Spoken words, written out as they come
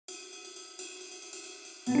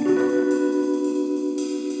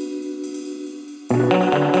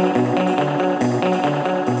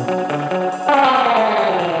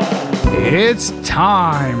It's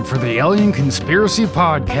time for the Alien Conspiracy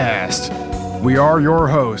Podcast. We are your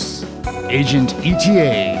hosts, Agent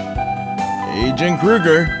ETA, Agent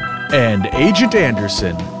Kruger, and Agent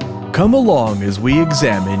Anderson. Come along as we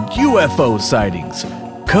examine UFO sightings,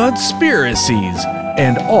 conspiracies,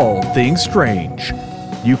 and all things strange.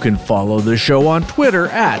 You can follow the show on Twitter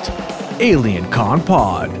at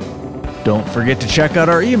AlienConPod. Don't forget to check out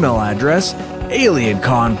our email address,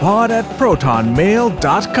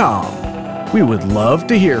 alienconpod@protonmail.com. We would love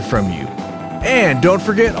to hear from you. And don't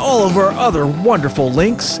forget all of our other wonderful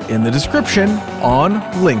links in the description on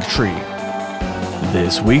Linktree.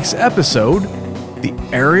 This week's episode, the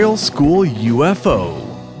Aerial School UFO.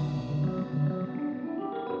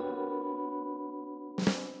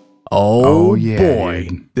 Oh yeah, boy,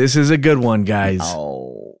 dude. This is a good one, guys.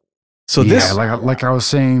 So this, like I was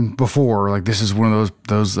saying before, like this is one of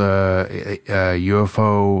those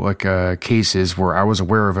UFO cases where I was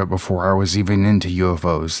aware of it before I was even into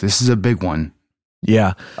UFOs. This is a big one.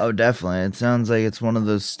 Yeah. Oh, definitely. It sounds like it's one of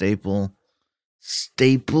those stapled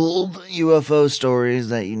UFO stories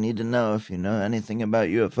that you need to know if you know anything about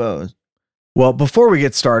UFOs. Well, before we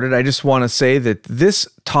get started, I just want to say that this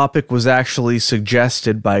topic was actually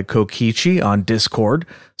suggested by Kokichi on Discord.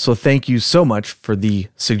 So thank you so much for the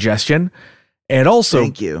suggestion. And also,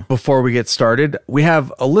 Thank you. Before we get started, we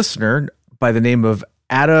have a listener by the name of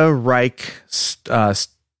Ada Reich.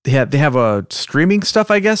 They have a streaming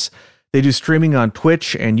stuff, I guess. They do streaming on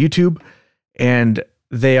Twitch and YouTube, and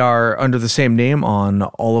they are under the same name on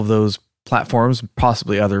all of those platforms,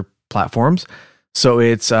 possibly other platforms. So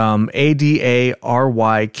it's ADARYKE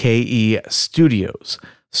Studios.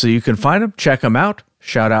 So you can find them, check them out,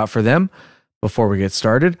 shout out for them before we get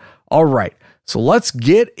started. All right, so let's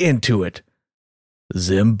get into it.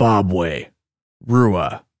 Zimbabwe,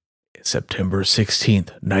 Rua, September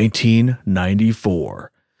 16th,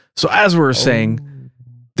 1994. So as we were saying,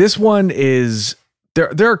 this one is,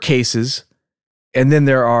 there are cases, and then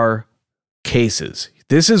there are cases.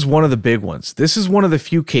 This is one of the big ones. This is one of the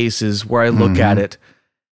few cases where I look at it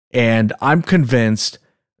and I'm convinced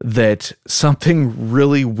that something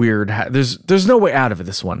really weird. There's no way out of it.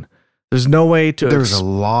 This one. There's no way to. There's a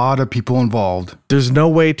lot of people involved. There's no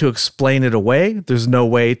way to explain it away. There's no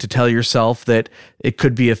way to tell yourself that it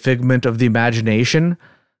could be a figment of the imagination.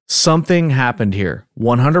 Something happened here.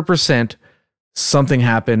 100% something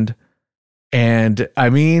happened. And I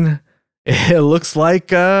mean, it looks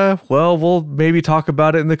like, we'll maybe talk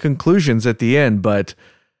about it in the conclusions at the end, but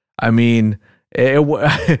I mean, it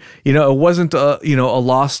wasn't a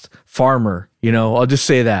lost farmer, I'll just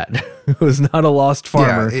say that. It was not a lost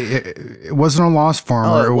farmer. Yeah, it wasn't a lost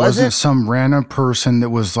farmer. It wasn't some random person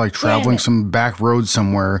that was like traveling some back road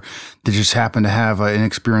somewhere that just happened to have an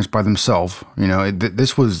experience by themselves.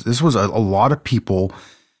 This was a lot of people.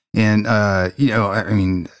 And, I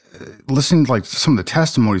mean, listening to like some of the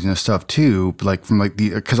testimonies and stuff too, like from like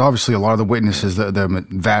because obviously a lot of the witnesses, the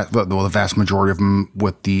vast majority of them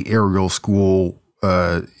with the aerial school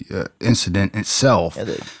incident itself,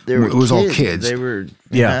 it was all kids. They were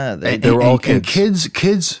they were all kids. And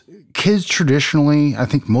kids traditionally, I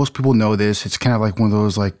think most people know this. It's kind of like one of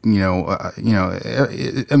those like immediate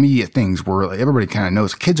things where like, everybody kind of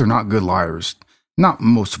knows kids are not good liars. Not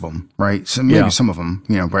most of them, right? So maybe some of them,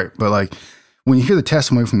 right? But like, when you hear the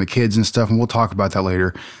testimony from the kids and stuff, and we'll talk about that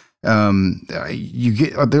later, you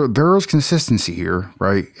get there is consistency here,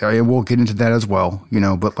 right? We'll get into that as well,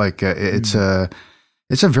 But like, it's a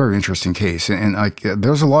very interesting case, and like,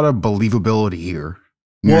 there's a lot of believability here.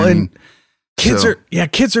 Kids are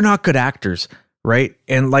not good actors, right?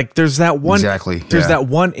 And like, there's that one that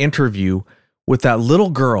one interview with that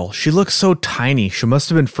little girl. She looks so tiny. She must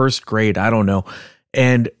have been first grade. I don't know,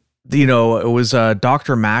 and. It was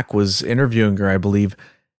Dr. Mack was interviewing her, I believe,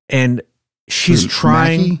 and she's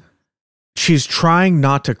trying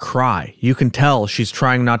not to cry. You can tell she's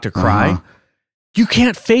trying not to cry. You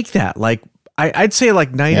can't fake that. Like I'd say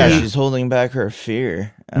like 98. She's holding back her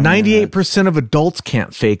fear. 98% of adults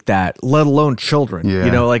can't fake that, let alone children.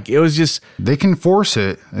 Yeah. Like it was just, they can force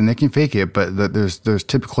it and they can fake it, but there's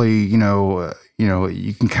typically, you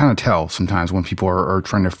can kind of tell sometimes when people are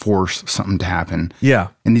trying to force something to happen. Yeah.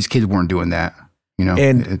 And these kids weren't doing that,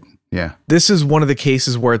 And this is one of the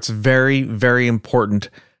cases where it's very, very important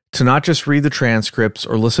to not just read the transcripts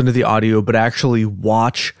or listen to the audio, but actually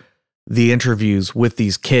watch the interviews with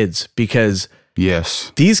these kids, because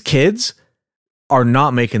these kids are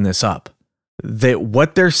not making this up.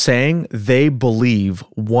 What they're saying, they believe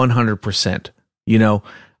 100%.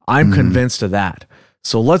 I'm convinced of that.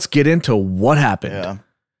 So let's get into what happened. Yeah.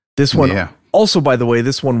 This one, Also, by the way,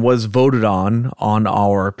 this one was voted on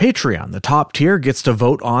our Patreon. The top tier gets to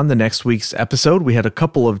vote on the next week's episode. We had a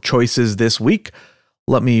couple of choices this week.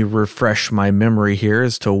 Let me refresh my memory here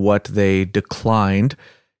as to what they declined.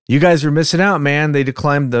 You guys are missing out, man. They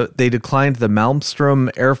declined the Malmstrom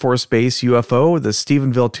Air Force Base UFO, the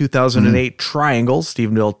Stephenville 2008 Triangle,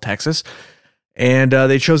 Stephenville, Texas, and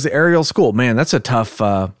they chose the Ariel School. Man, that's a tough.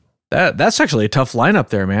 That's actually a tough lineup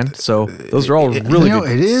there, man. So those are all really good.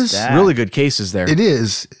 It is really good cases there. It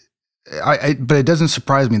is. But it doesn't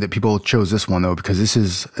surprise me that people chose this one though, because this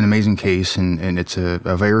is an amazing case and it's a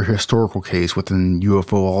very historical case within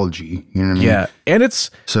UFOlogy. You know what I mean? Yeah, and it's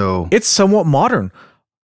somewhat modern.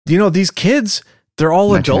 You know, these kids, they're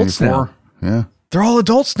all adults now. Yeah. They're all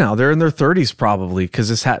adults now. They're in their 30s probably,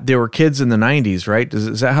 because they were kids in the 90s, right?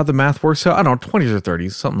 Is that how the math works out? I don't know, 20s or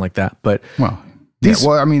 30s, something like that. But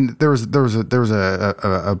I mean, there was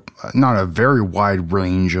a not a very wide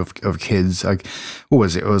range of kids. Like, what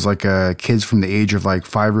was it? It was like kids from the age of like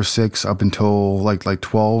 5 or 6 up until like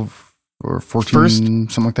 12 or 14,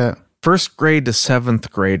 something like that. First grade to 7th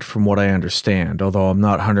grade, from what I understand. Although I'm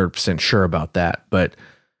not 100% sure about that, but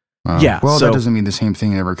yeah. Well, that doesn't mean the same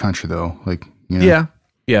thing in every country, though. Like, you know.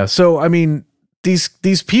 Yeah. So I mean, these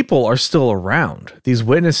people are still around. These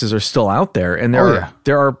witnesses are still out there, and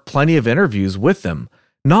there are plenty of interviews with them.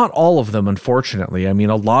 Not all of them, unfortunately. I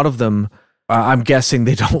mean, a lot of them, I'm guessing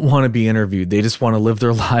they don't want to be interviewed. They just want to live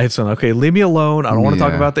their lives on, okay, leave me alone. I don't want to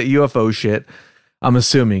talk about that UFO shit. I'm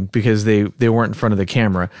assuming, because they weren't in front of the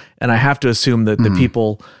camera. And I have to assume that the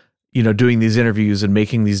people, you know, doing these interviews and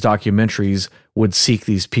making these documentaries would seek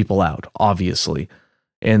these people out, obviously.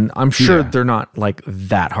 And I'm sure they're not like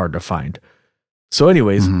that hard to find. So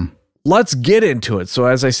anyways, let's get into it. So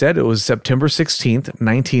as I said, it was September 16th,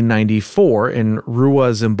 1994 in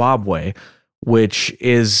Ruwa, Zimbabwe, which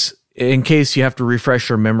is, in case you have to refresh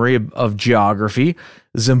your memory of geography,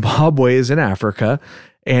 Zimbabwe is in Africa,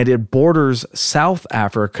 and it borders South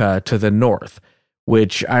Africa to the north,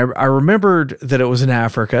 which I remembered that it was in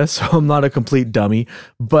Africa, so I'm not a complete dummy,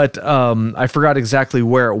 but I forgot exactly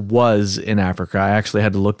where it was in Africa. I actually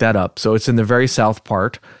had to look that up. So it's in the very south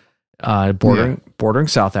part, bordering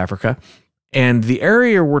South Africa. And the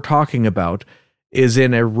area we're talking about is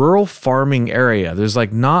in a rural farming area. There's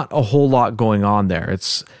like not a whole lot going on there.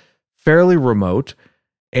 It's fairly remote.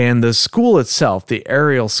 And the school itself, the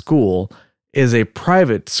Ariel School, is a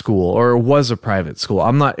private school, or was a private school.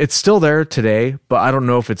 It's still there today, but I don't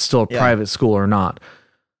know if it's still a private school or not.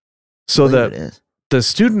 So the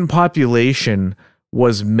student population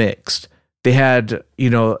was mixed. They had, you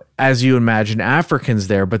know, as you imagine, Africans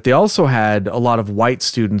there, but they also had a lot of white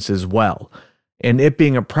students as well. And it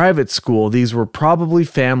being a private school, these were probably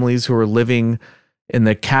families who were living in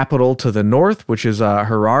the capital to the north, which is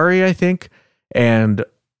Harare, I think. And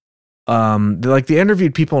like they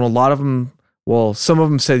interviewed people, and a lot of them, well, some of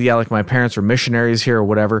them said, yeah, like my parents are missionaries here or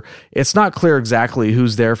whatever. It's not clear exactly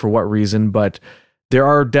who's there for what reason, but there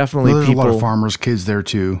are definitely there's people. A lot of farmers' kids there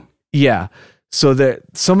too. Yeah. So that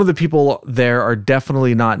some of the people there are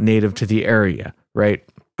definitely not native to the area, right?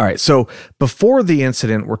 All right. So before the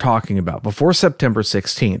incident we're talking about, before September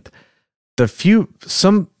 16th,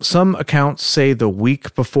 some accounts say the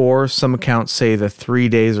week before, some accounts say the 3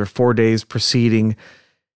 days or 4 days preceding.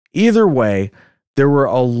 Either way, there were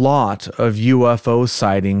a lot of UFO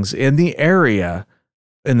sightings in the area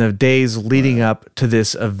in the days leading up to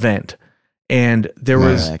this event. And there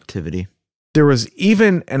was activity. There was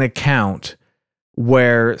even an account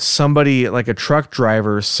where somebody, like a truck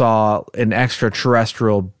driver, saw an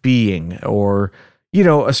extraterrestrial being, or, you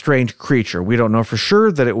know, a strange creature. We don't know for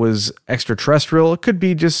sure that it was extraterrestrial. It could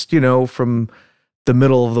be just, you know, from the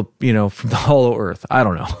middle of the, you know, from the hollow earth. I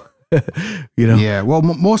don't know. You know? Yeah. Well,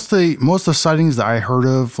 most of the sightings that I heard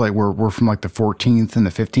of, like, were from like the 14th and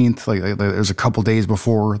the 15th. Like there was a couple days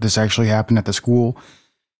before this actually happened at the school.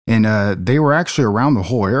 And they were actually around the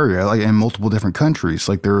whole area, like in multiple different countries.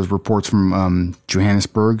 Like there was reports from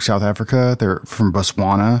Johannesburg, South Africa. They're from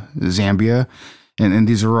Botswana, Zambia, and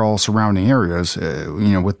these are all surrounding areas,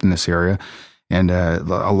 you know, within this area. And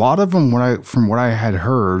a lot of them, from what I had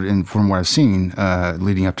heard and from what I've seen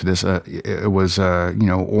leading up to this, it was you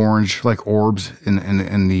know, orange, like orbs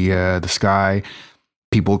in the sky.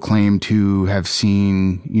 People claim to have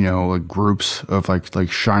seen, you know, like groups of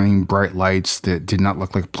like shining bright lights that did not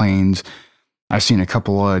look like planes. I've seen a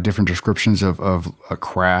couple of different descriptions of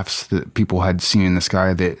crafts that people had seen in the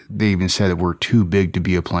sky that they even said that were too big to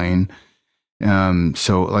be a plane.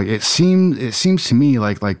 So like it seems to me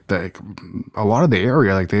like a lot of the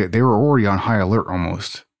area, like they were already on high alert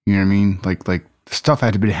almost. You know what I mean? Like stuff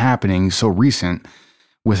had been happening so recent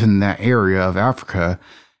within that area of Africa.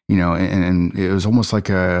 and it was almost like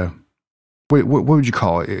what would you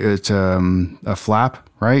call it? It's a flap,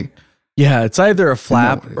 right? Yeah, it's either a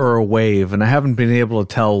flap or a wave, and I haven't been able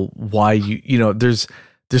to tell why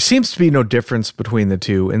there seems to be no difference between the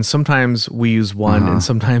two, and sometimes we use one and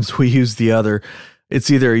sometimes we use the other.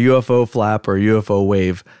 It's either a UFO flap or a UFO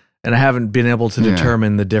wave, and I haven't been able to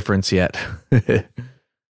determine the difference yet.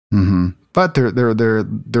 But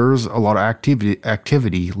there's a lot of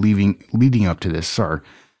activity leading up to this. Sorry.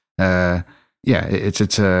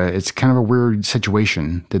 It's kind of a weird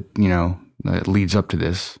situation that, that leads up to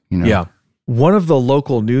this, Yeah. One of the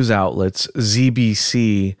local news outlets,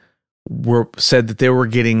 ZBC, said that they were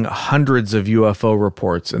getting hundreds of UFO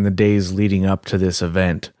reports in the days leading up to this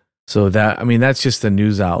event. So that's just the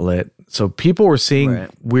news outlet. So people were seeing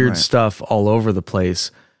weird stuff all over the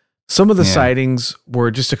place. Some of the sightings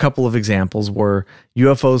were just a couple of examples were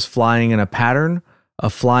UFOs flying in a pattern, a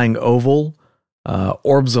flying oval,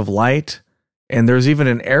 orbs of light, and there's even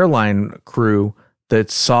an airline crew that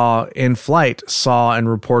saw and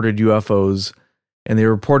reported UFOs, and they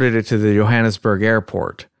reported it to the Johannesburg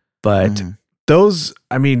airport. But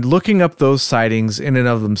looking up those sightings in and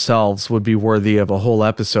of themselves would be worthy of a whole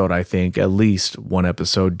episode, I think, at least one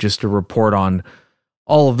episode, just to report on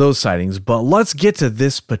all of those sightings. But let's get to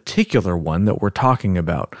this particular one that we're talking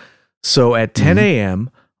about. So at 10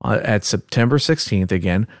 a.m. At September 16th,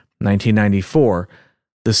 again, 1994,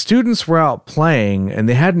 the students were out playing and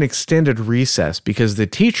they had an extended recess because the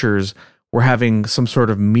teachers were having some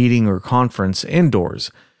sort of meeting or conference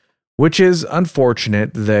indoors, which is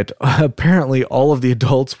unfortunate that apparently all of the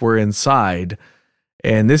adults were inside.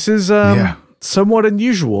 And this is somewhat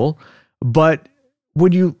unusual, but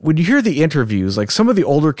when you hear the interviews, like some of the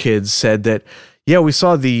older kids said that, yeah, we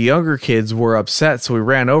saw the younger kids were upset, so we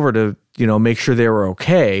ran over to, make sure they were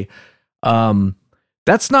okay.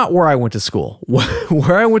 That's not where I went to school.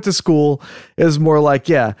 Where I went to school is more like,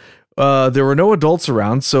 there were no adults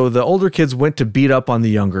around, so the older kids went to beat up on the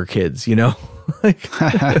younger kids,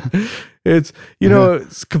 It's,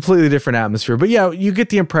 it's a completely different atmosphere. But yeah, you get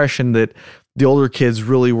the impression that the older kids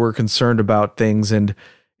really were concerned about things, and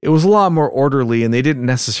it was a lot more orderly, and they didn't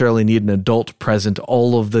necessarily need an adult present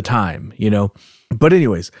all of the time, But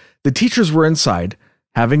anyways, the teachers were inside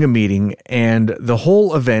having a meeting, and the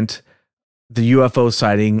whole event, the UFO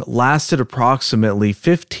sighting, lasted approximately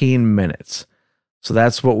 15 minutes. So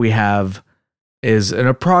that's what we have is an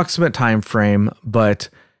approximate time frame, but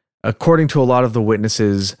according to a lot of the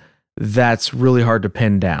witnesses, that's really hard to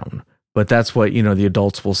pin down. But that's what, the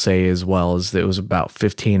adults will say as well, is that it was about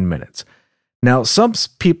 15 minutes. Now, some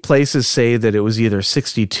places say that it was either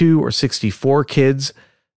 62 or 64 kids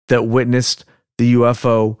that witnessed the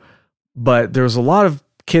UFO, but there was a lot of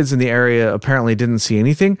kids in the area apparently didn't see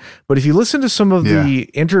anything. But if you listen to some of the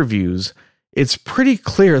interviews, it's pretty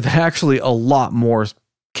clear that actually a lot more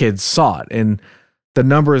kids saw it, and the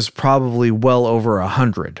number is probably well over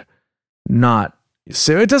 100.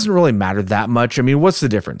 So it doesn't really matter that much. I mean, what's the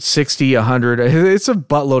difference? 60, 100? It's a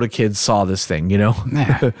buttload of kids saw this thing,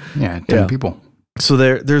 Yeah, 10 people. So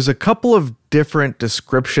there's a couple of different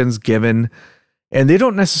descriptions given, and they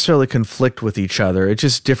don't necessarily conflict with each other. It's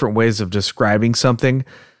just different ways of describing something.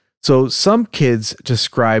 So some kids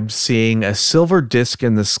described seeing a silver disc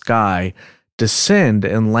in the sky descend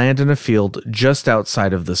and land in a field just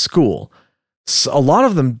outside of the school. So a lot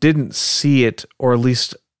of them didn't see it, or at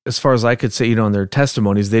least as far as I could say, in their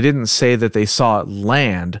testimonies, they didn't say that they saw it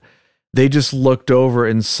land. They just looked over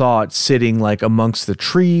and saw it sitting like amongst the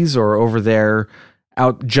trees or over there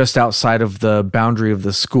just outside of the boundary of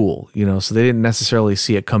the school, so they didn't necessarily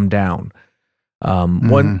see it come down.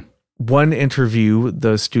 One interview,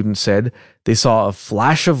 the student said they saw a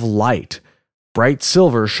flash of light, bright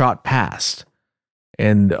silver shot past.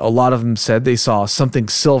 And a lot of them said they saw something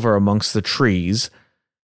silver amongst the trees.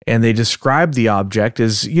 And they described the object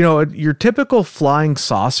as, your typical flying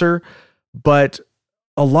saucer, but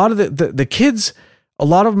a lot of the kids, a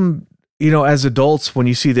lot of them, as adults, when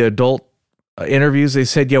you see the adult interviews, they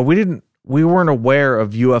said, we weren't aware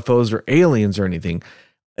of UFOs or aliens or anything.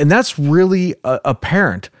 And that's really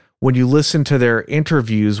apparent when you listen to their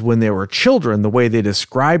interviews when they were children, the way they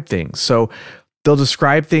describe things. So they'll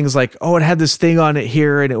describe things like, oh, it had this thing on it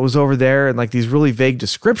here and it was over there, and like these really vague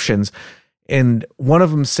descriptions. And one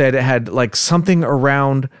of them said it had like something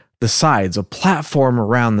around the sides, a platform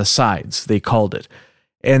around the sides, they called it.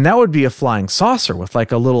 And that would be a flying saucer with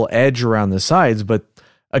like a little edge around the sides. But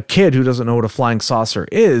a kid who doesn't know what a flying saucer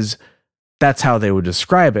is, that's how they would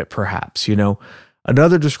describe it, perhaps,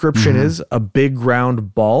 Another description is a big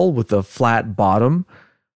round ball with a flat bottom,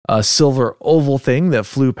 a silver oval thing that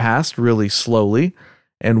flew past really slowly.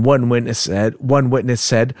 And one witness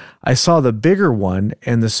said, I saw the bigger one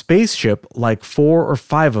and the spaceship, like 4 or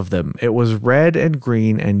 5 of them. It was red and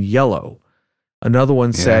green and yellow. Another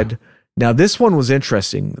one said, now this one was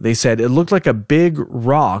interesting. They said it looked like a big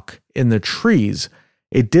rock in the trees.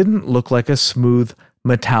 It didn't look like a smooth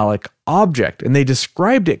metallic object. And they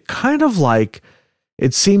described it kind of like,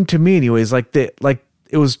 it seemed to me anyways, like it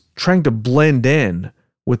was trying to blend in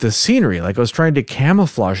with the scenery. Like it was trying to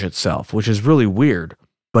camouflage itself, which is really weird.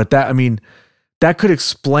 But that could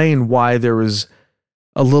explain why there was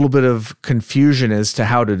a little bit of confusion as to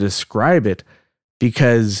how to describe it.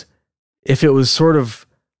 Because if it was sort of,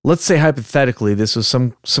 let's say hypothetically, this was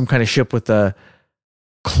some kind of ship with a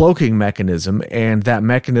cloaking mechanism, and that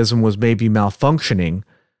mechanism was maybe malfunctioning,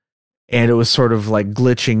 and it was sort of like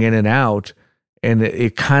glitching in and out, and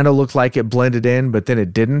it kind of looked like it blended in, but then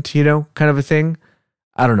it didn't, kind of a thing.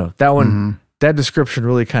 I don't know. That one, that description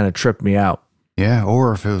really kind of tripped me out. Yeah,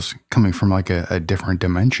 or if it was coming from like a different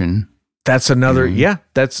dimension. That's another,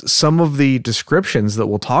 that's some of the descriptions that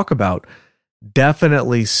we'll talk about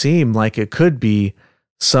definitely seem like it could be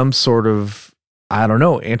some sort of, I don't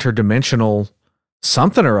know, interdimensional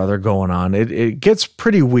something or other going on. It gets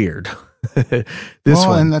pretty weird.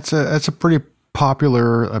 And that's a pretty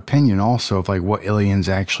popular opinion also of like what aliens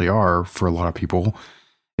actually are for a lot of people.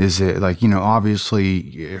 Is it like,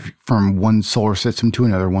 obviously from one solar system to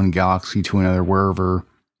another, one galaxy to another, wherever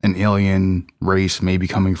an alien race may be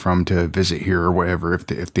coming from to visit here or whatever,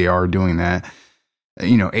 if they are doing that,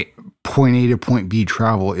 point A to point B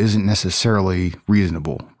travel isn't necessarily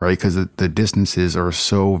reasonable, right? Because the distances are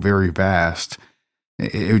so very vast.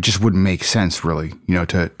 It just wouldn't make sense really,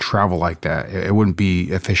 to travel like that. It wouldn't be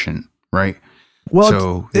efficient, right? Well,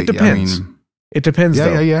 so it depends. It depends.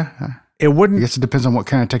 Yeah. It wouldn't. I guess it depends on what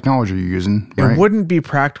kind of technology you're using. Right? It wouldn't be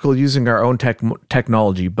practical using our own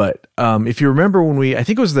technology. But if you remember I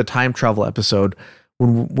think it was the time travel episode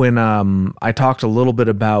when I talked a little bit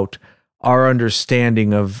about our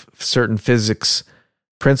understanding of certain physics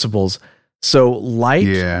principles. So light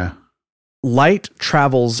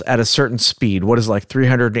travels at a certain speed. What is like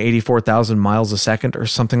 384,000 miles a second or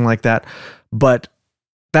something like that. But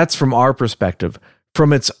that's from our perspective.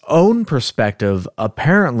 From its own perspective,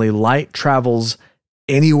 apparently light travels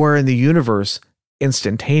anywhere in the universe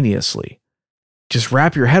instantaneously. Just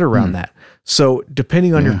wrap your head around that. So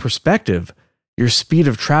depending on your perspective, your speed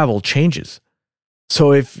of travel changes.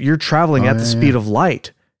 So if you're traveling at the speed of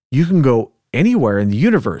light, you can go anywhere in the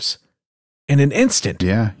universe in an instant.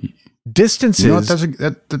 Yeah. Distances that's a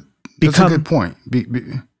good point.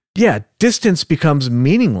 Distance becomes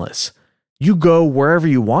meaningless. You go wherever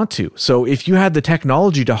you want to. So if you had the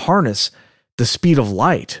technology to harness the speed of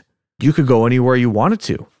light, you could go anywhere you wanted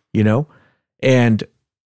to, and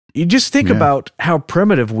you just think about how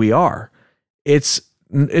primitive we are. It's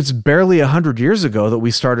barely 100 years ago that we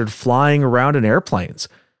started flying around in airplanes.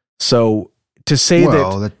 So to say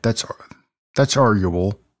that's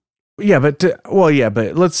arguable. Yeah,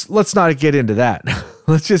 but let's not get into that.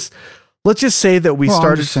 Let's just say that we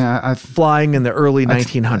started flying in the early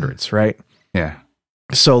 1900s, right? Yeah.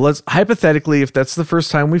 So let's hypothetically, if that's the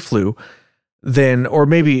first time we flew, then, or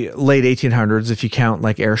maybe late 1800s, if you count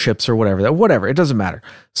like airships or whatever, it doesn't matter.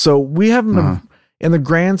 So we haven't been, in the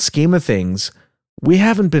grand scheme of things, we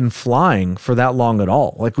haven't been flying for that long at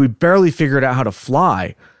all. Like we barely figured out how to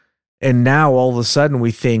fly. And now all of a sudden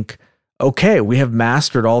we think, okay, we have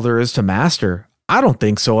mastered all there is to master. I don't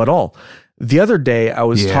think so at all. The other day I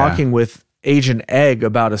was talking with Agent Egg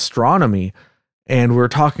about astronomy, and we were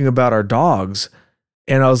talking about our dogs.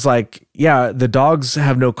 And I was like, yeah, the dogs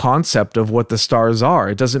have no concept of what the stars are.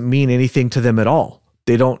 It doesn't mean anything to them at all.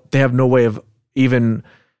 They have no way of even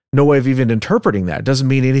interpreting that. It doesn't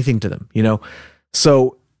mean anything to them,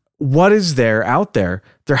 So what is there out there?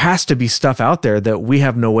 There has to be stuff out there that we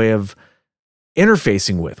have no way of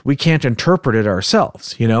interfacing with. We can't interpret it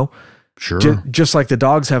ourselves, Sure. Just like the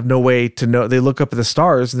dogs have no way to know. They look up at the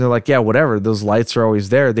stars and they're like, yeah, whatever. Those lights are always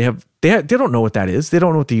there. They don't know what that is. They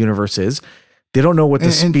don't know what the universe is. They don't know what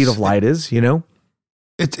the speed of light is,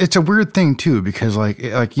 It's a weird thing too, because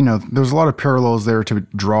there's a lot of parallels there to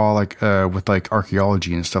draw with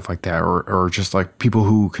archaeology and stuff like that, or just like people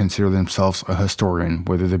who consider themselves a historian,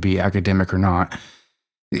 whether they be academic or not.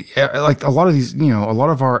 Like a lot of these, a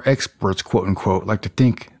lot of our experts, quote unquote, like to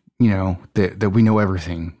think, that we know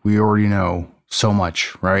everything. We already know so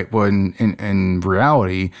much, right? Well, in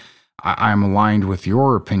reality, I'm aligned with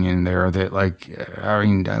your opinion there that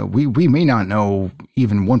we may not know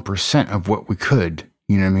even 1% of what we could,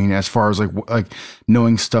 as far as like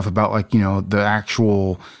knowing stuff about the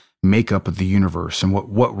actual makeup of the universe and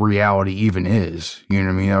what reality even is, We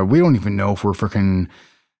don't even know if we're freaking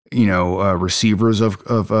receivers of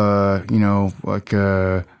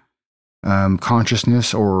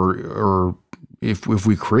consciousness, or if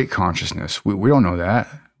we create consciousness. We don't know that.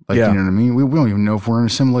 Like, you know what I mean? We don't even know if we're in a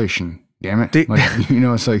simulation. Damn it.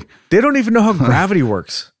 It's like they don't even know how gravity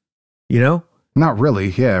works, Not really.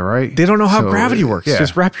 Yeah. Right. They don't know how gravity works. Yeah.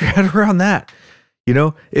 Just wrap your head around that.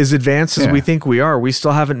 As advanced as we think we are, we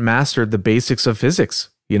still haven't mastered the basics of physics.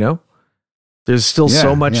 There's still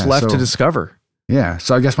so much left to discover. Yeah.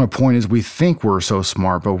 So I guess my point is, we think we're so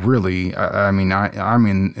smart, but really, I'm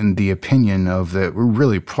in the opinion of that we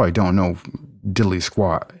really probably don't know diddly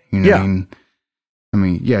squat. What I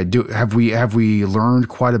mean? Have we learned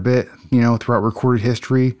quite a bit, throughout recorded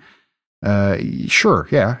history? Sure.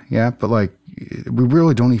 Yeah. But like,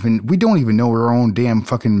 we don't even know our own damn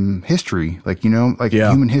fucking history. Like,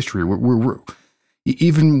 human history. We're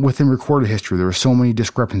even within recorded history, there are so many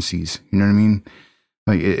discrepancies. You know what I mean?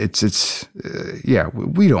 Like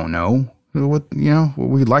we don't know what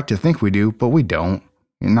we'd like to think we do, but we don't.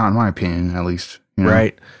 Not in my opinion, at least.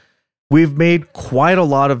 Right. We've made quite a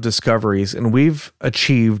lot of discoveries, and we've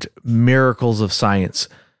achieved miracles of science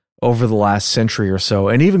over the last century or so,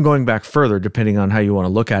 and even going back further, depending on how you want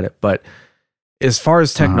to look at it. But as far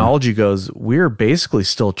as technology goes, we're basically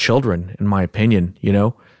still children, in my opinion.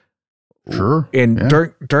 Sure. And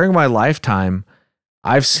during my lifetime,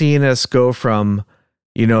 I've seen us go from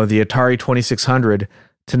the Atari 2600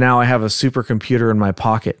 to now I have a supercomputer in my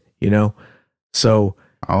pocket. So.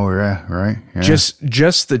 Oh yeah, right. Yeah.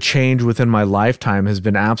 Just the change within my lifetime has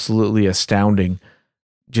been absolutely astounding,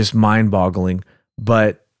 just mind-boggling.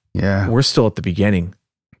 But we're still at the beginning.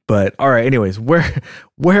 But all right, anyways, where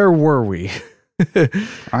were we?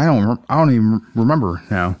 I don't even remember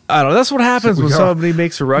now. I don't know. That's what happens when somebody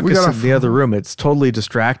makes a ruckus in the other room. It's totally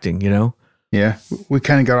distracting, Yeah, we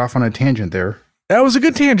kind of got off on a tangent there. That was a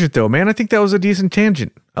good tangent, though, man. I think that was a decent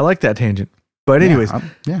tangent. I like that tangent. But anyways,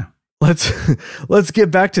 Let's get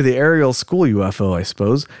back to the aerial school UFO, I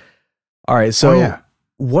suppose. All right, so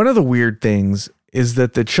one of the weird things is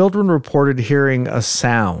that the children reported hearing a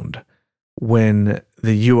sound when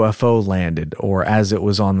the UFO landed, or as it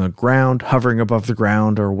was on the ground, hovering above the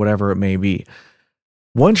ground, or whatever it may be.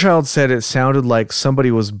 One child said it sounded like somebody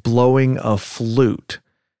was blowing a flute,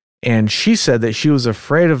 and she said that she was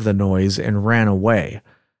afraid of the noise and ran away.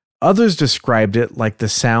 Others described it like the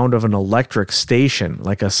sound of an electric station,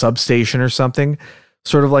 like a substation or something,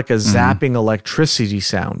 sort of like a zapping electricity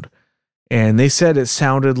sound. And they said it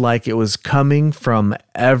sounded like it was coming from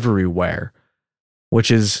everywhere,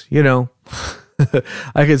 which is,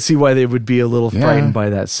 I could see why they would be a little frightened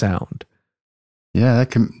by that sound. Yeah,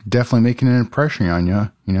 that can definitely make an impression on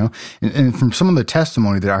you, And from some of the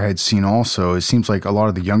testimony that I had seen also, it seems like a lot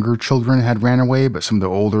of the younger children had ran away, but some of the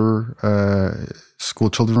older school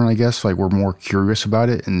children, I guess, like were more curious about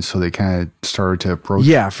it. And so they kind of started to approach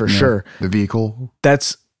sure. the vehicle.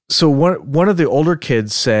 So one of the older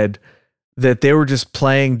kids said that they were just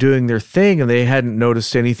playing, doing their thing, and they hadn't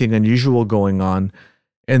noticed anything unusual going on.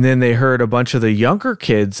 And then they heard a bunch of the younger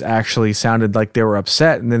kids actually sounded like they were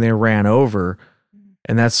upset, and then they ran over.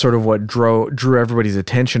 And that's sort of what drew everybody's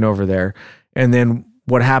attention over there. And then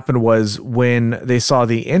what happened was when they saw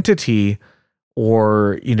the entity,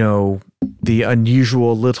 or, the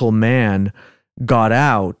unusual little man got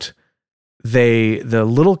out, the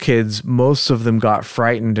little kids, most of them got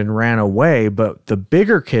frightened and ran away, but the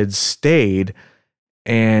bigger kids stayed.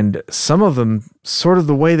 And some of them, sort of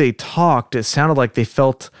the way they talked, it sounded like they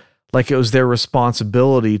felt like it was their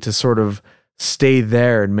responsibility to sort of stay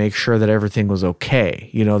there and make sure that everything was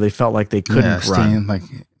okay. They felt like they couldn't run. Like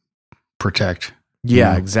protect.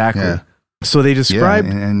 Yeah, exactly. Yeah. So they described...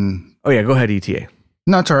 and oh yeah, go ahead, ETA.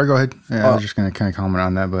 No, it's all right. Go ahead. Yeah, I was just going to kind of comment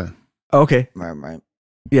on that, but... Okay. Right.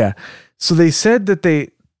 Yeah. So they said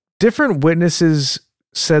that different witnesses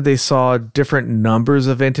said they saw different numbers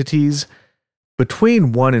of entities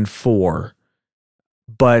between 1 and 4,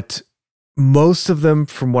 but most of them,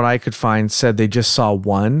 from what I could find, said they just saw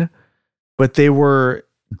 1, but they were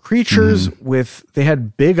creatures they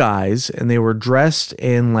had big eyes, and they were dressed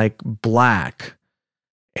in like black,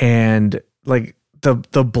 and like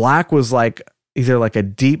the black was like either like a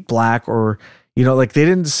deep black, or like they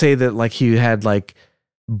didn't say that like he had like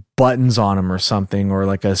buttons on him or something, or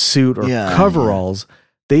like a suit or coveralls.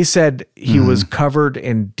 They said he was covered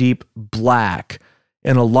in deep black,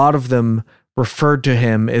 and a lot of them referred to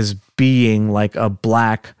him as being like a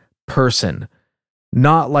black person,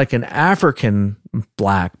 not like an African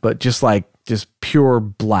black, but just pure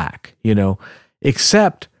black,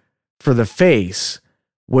 except for the face,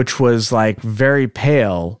 which was like very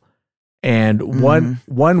pale. And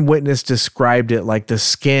one witness described it like the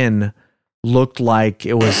skin looked like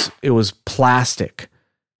it was plastic,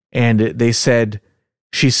 and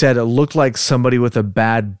she said it looked like somebody with a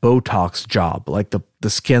bad Botox job. Like the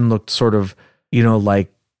skin looked sort of,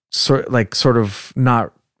 sort of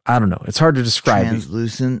not. I don't know. It's hard to describe.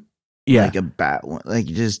 Translucent. Yeah, like a bat one. Like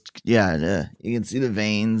just you can see the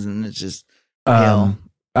veins, and it's just pale.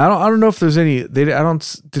 I don't know if there's any.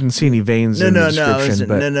 Didn't see any veins in the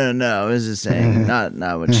description. No. I was just saying,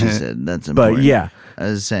 not what she said. That's important. But yeah, I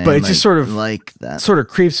was saying, but it just sort of like that. Sort of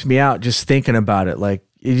creeps me out just thinking about it. Like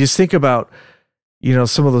you just think about,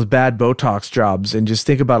 some of those bad Botox jobs, and just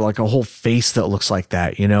think about like a whole face that looks like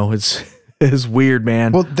that. It's weird,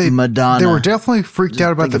 man. Well, they were definitely freaked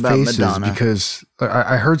out about the faces Madonna. Because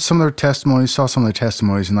I heard some of their testimonies, saw some of their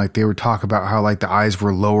testimonies, and like they would talk about how like the eyes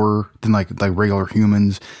were lower than like regular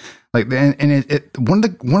humans. Like, and one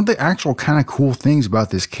of the actual kind of cool things about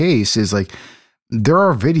this case is like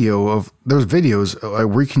there's videos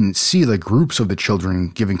where you can see like groups of the children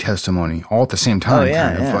giving testimony all at the same time.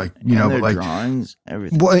 Like like drawings,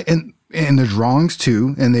 everything. Well, and the drawings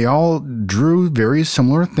too, and they all drew very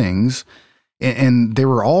similar things. And they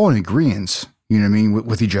were all in agreement, you know what I mean,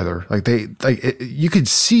 with each other. Like you could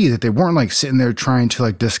see that they weren't like sitting there trying to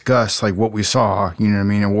like discuss like what we saw, you know what I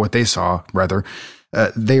mean, or what they saw rather.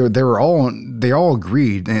 They all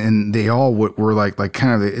agreed, and they all were like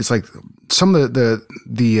kind of. It's like some of the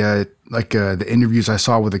interviews I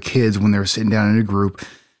saw with the kids when they were sitting down in a group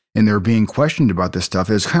and they were being questioned about this stuff.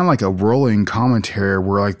 It was kind of like a rolling commentary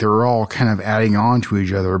where like they were all kind of adding on to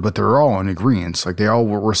each other, but they're all in agreement. Like they all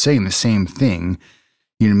were saying the same thing,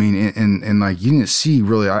 you know what I mean? And like you didn't see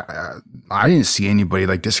really, I didn't see anybody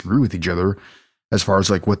like disagree with each other as far as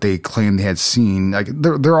like what they claimed they had seen. Like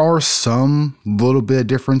there are some little bit of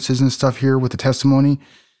differences and stuff here with the testimony.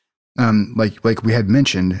 Like we had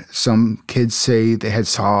mentioned, some kids say they had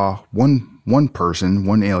saw one person,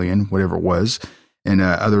 one alien, whatever it was. And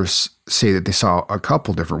others say that they saw a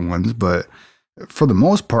couple different ones, but for the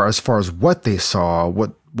most part, as far as what they saw,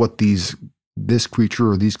 what this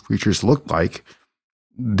creature or these creatures looked like,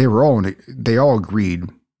 they all agreed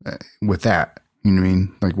with that. You know what I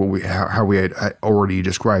mean? Like how we had already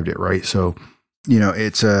described it, right? So,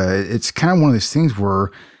 it's kind of one of these things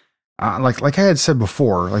where, like I had said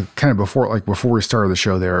before, before we started the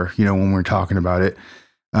show there, when we were talking about it,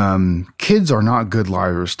 kids are not good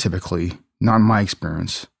liars typically. Not in my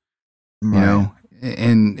experience, right.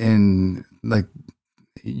 and like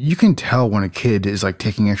you can tell when a kid is like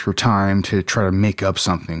taking extra time to try to make up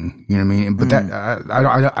something, you know what I mean? But that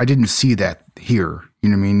I didn't see that here, you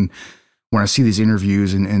know what I mean? When I see these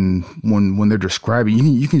interviews and when they're describing,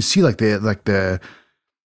 you can see like the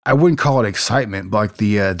I wouldn't call it excitement, but like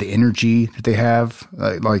the energy that they have,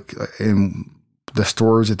 like in the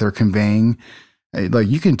stories that they're conveying. Like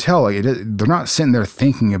you can tell, like they're not sitting there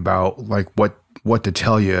thinking about like what to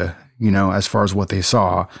tell you, as far as what they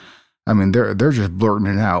saw. I mean, they're just blurting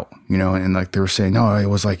it out, and like they were saying, no, it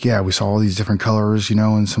was like, yeah, we saw all these different colors,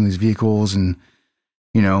 in some of these vehicles, and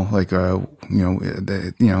it's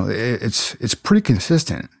pretty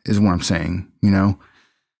consistent, is what I'm saying,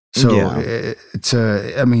 So yeah.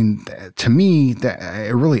 I mean, to me, that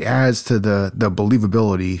it really adds to the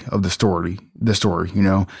believability of the story,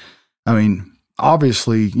 I mean.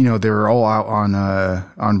 Obviously, they're all out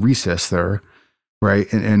on recess there,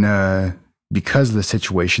 right? And because of the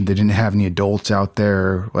situation, they didn't have any adults out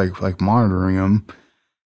there like monitoring them,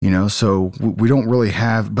 So we don't really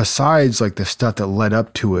have, besides like the stuff that led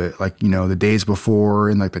up to it, like the days before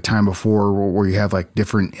and like the time before, where you have like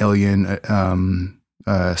different alien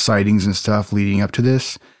sightings and stuff leading up to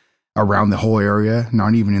this around the whole area,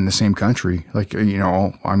 not even in the same country, like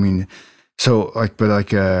I mean, so like, but like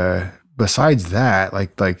besides that,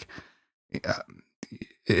 like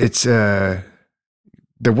it's there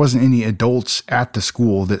wasn't any adults at the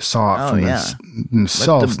school that saw it from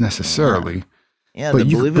themselves necessarily. Yeah, but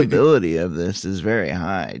the believability of this is very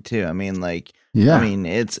high too. I mean, like, I mean,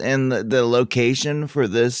 it's in the location for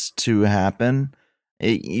this to happen.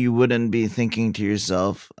 You wouldn't be thinking to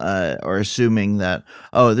yourself or assuming that,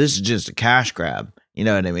 oh, this is just a cash grab. You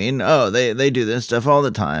know what I mean? Oh, they do this stuff all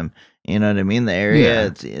the time. You know what I mean? The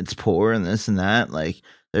area, it's poor and this and that. Like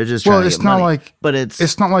they're just trying to get money.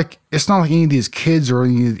 It's not like any of these kids or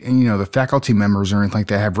any the faculty members or anything like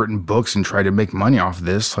that have written books and tried to make money off of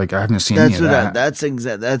this. Like I haven't seen any of that.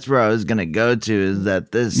 That's where I was gonna go to, is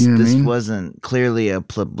that this wasn't clearly a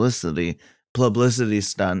publicity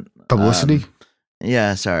stunt. Publicity?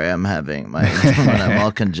 Yeah, sorry, I'm having when I'm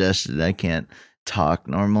all congested, I can't talk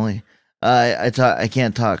normally. I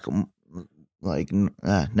can't talk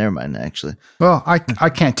never mind. Actually, well, I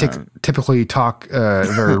can't typically talk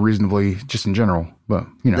very reasonably just in general, but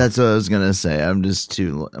that's what I was gonna say. I'm just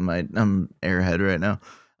I'm airhead right now.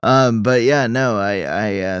 But yeah, no,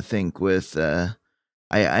 I think with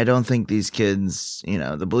I don't think these kids,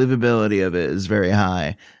 the believability of it is very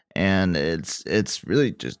high, and it's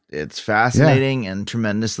really just it's fascinating and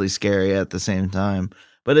tremendously scary at the same time.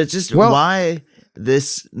 But it's just why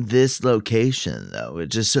this location though? It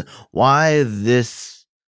just why this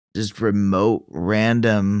just remote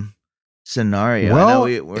random scenario? Well,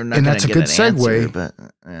 I know we're not and that's a good segue. Answer, but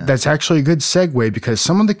that's actually a good segue because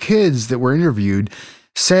some of the kids that were interviewed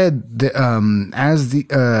said that as the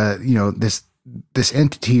this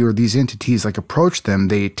entity or these entities like approached them,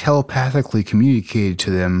 they telepathically communicated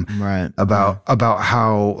to them about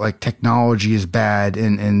how like technology is bad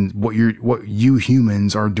and what you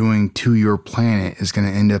humans are doing to your planet is going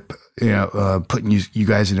to end up putting you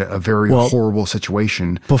guys in a very horrible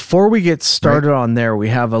situation. Before we get started on there, we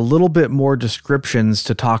have a little bit more descriptions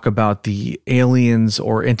to talk about the aliens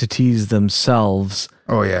or entities themselves.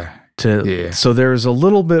 Oh yeah. So there's a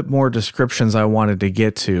little bit more descriptions I wanted to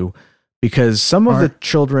get to. Because some of the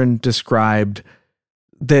children described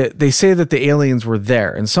that they say that the aliens were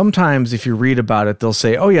there. And sometimes if you read about it, they'll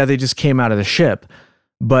say, oh yeah, they just came out of the ship.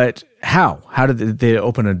 But how? How did they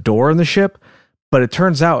open a door in the ship? But it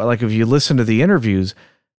turns out, like if you listen to the interviews,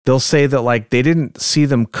 they'll say that like they didn't see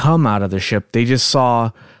them come out of the ship. They just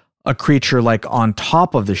saw a creature like on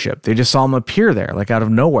top of the ship. They just saw him appear there, like out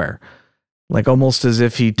of nowhere. Like almost as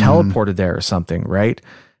if he teleported there or something, right?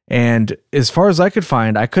 And as far as I could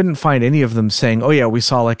find, I couldn't find any of them saying, oh yeah, we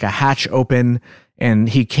saw like a hatch open and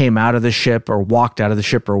he came out of the ship or walked out of the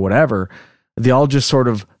ship or whatever. They all just sort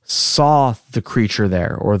of saw the creature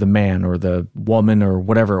there or the man or the woman or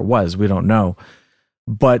whatever it was. We don't know.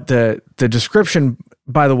 But the description,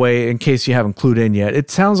 by the way, in case you haven't clued in yet,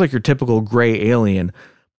 it sounds like your typical gray alien,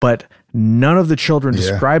 but none of the children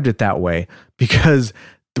described it that way because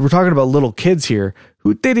we're talking about little kids here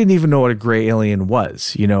who they didn't even know what a gray alien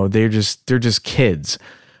was. They're just kids.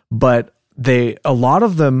 But a lot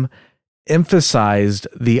of them emphasized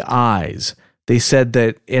the eyes. They said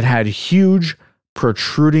that it had huge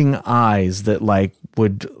protruding eyes that like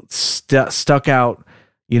would stuck out,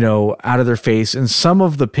 out of their face. And some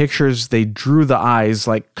of the pictures, they drew the eyes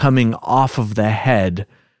like coming off of the head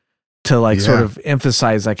to like sort of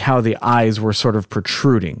emphasize like how the eyes were sort of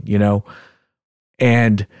protruding,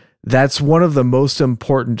 and that's one of the most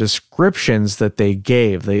important descriptions that they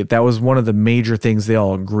gave. That was one of the major things they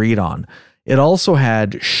all agreed on. It also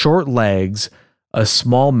had short legs, a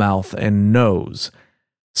small mouth, and nose.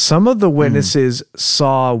 Some of the witnesses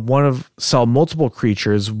saw multiple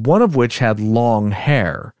creatures, one of which had long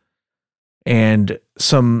hair. And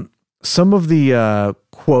some of the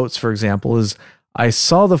quotes, for example, is, "I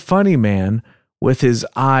saw the funny man with his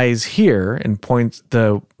eyes here," and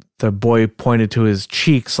the boy pointed to his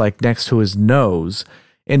cheeks, like next to his nose,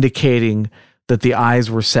 indicating that the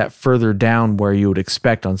eyes were set further down where you would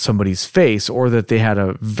expect on somebody's face, or that they had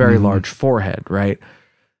a very large forehead, right?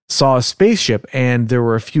 Saw a spaceship, and there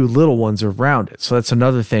were a few little ones around it. So that's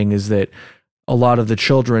another thing, is that a lot of the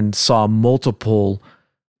children saw multiple,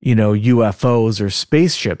 UFOs or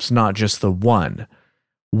spaceships, not just the one.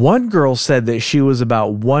 One girl said that she was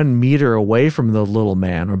about 1 meter away from the little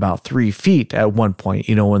man, or about 3 feet at one point,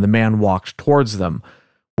 when the man walked towards them,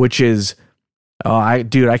 which is, I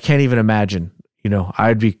can't even imagine.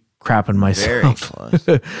 I'd be crapping myself. Very close.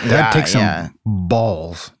 That takes some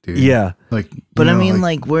balls, dude. Yeah. But I mean,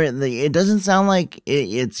 it doesn't sound like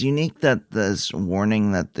it's unique that this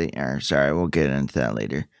warning that we'll get into that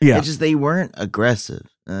later. Yeah. It's just they weren't aggressive.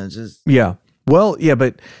 Yeah. Well, yeah,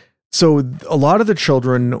 but so a lot of the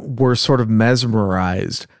children were sort of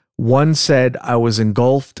mesmerized. One said, "I was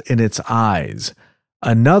engulfed in its eyes."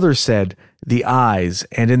 Another said, "The eyes."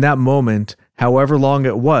 And in that moment, however long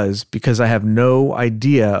it was, because I have no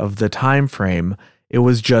idea of the time frame, it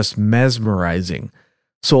was just mesmerizing.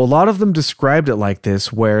 So a lot of them described it like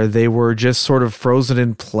this, where they were just sort of frozen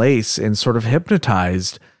in place and sort of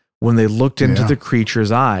hypnotized when they looked into the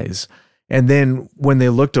creature's eyes. And then when they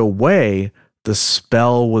looked away, the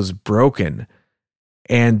spell was broken.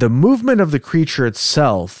 And the movement of the creature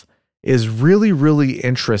itself is really, really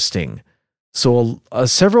interesting. So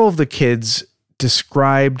several of the kids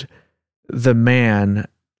described the man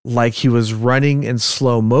like he was running in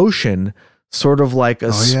slow motion, sort of like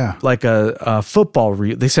a football.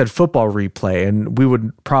 They said football replay, and we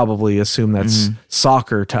would probably assume that's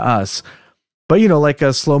soccer to us. But, like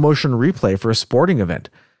a slow motion replay for a sporting event.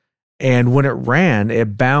 And when it ran,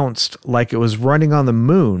 it bounced like it was running on the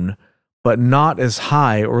moon, but not as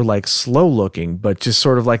high or like slow looking, but just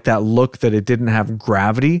sort of like that look that it didn't have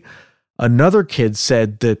gravity. Another kid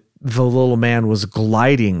said that the little man was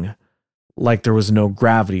gliding like there was no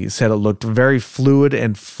gravity. He said it looked very fluid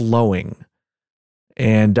and flowing.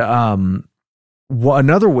 And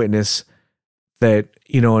another witness that,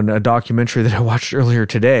 in a documentary that I watched earlier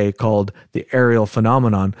today called The Aerial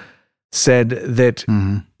Phenomenon, said that,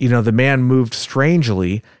 the man moved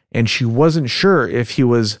strangely, and she wasn't sure if he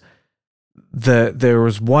was there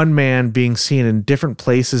was one man being seen in different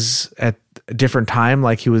places at a different time,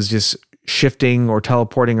 like he was just shifting or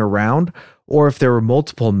teleporting around, or if there were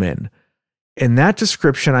multiple men. And that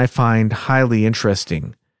description I find highly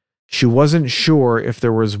interesting. She wasn't sure if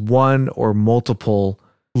there was one or multiple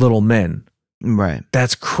little men. Right.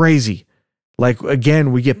 That's crazy. Like,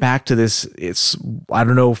 again, we get back to this, it's, I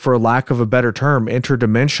don't know, for lack of a better term,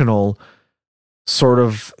 interdimensional sort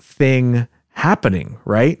of thing happening,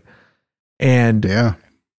 right? And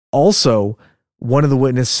also, one of the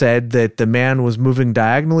witnesses said that the man was moving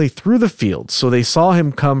diagonally through the field, so they saw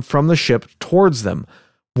him come from the ship towards them.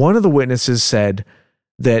 One of the witnesses said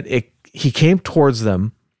that he came towards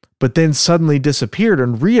them, but then suddenly disappeared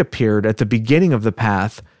and reappeared at the beginning of the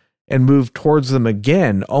path and moved towards them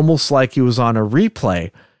again, almost like he was on a replay,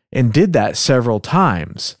 and did that several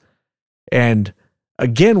times. And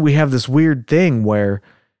again, we have this weird thing where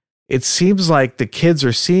it seems like the kids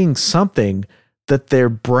are seeing something that their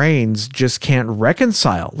brains just can't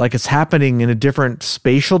reconcile. Like it's happening in a different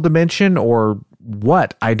spatial dimension or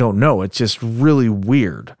what? I don't know. It's just really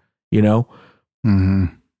weird, Mm-hmm.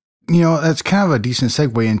 That's kind of a decent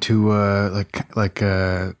segue into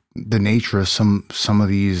the nature of some of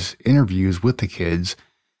these interviews with the kids.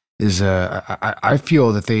 Is I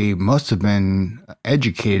feel that they must have been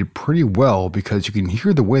educated pretty well, because you can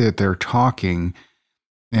hear the way that they're talking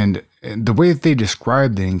and the way that they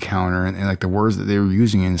described the encounter and like the words that they were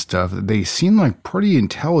using and stuff. They seem like pretty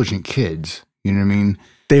intelligent kids. You know what I mean?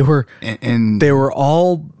 They were, and they were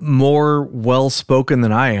all more well-spoken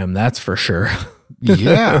than I am. That's for sure.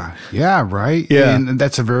 Yeah, right. Yeah. And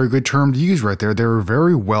that's a very good term to use right there. They were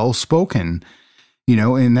very well-spoken,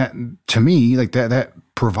 and that, to me, like that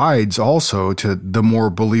provides also to the more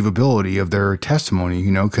believability of their testimony,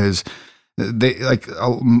 because they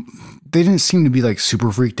didn't seem to be like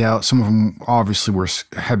super freaked out. Some of them obviously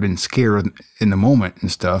had been scared in the moment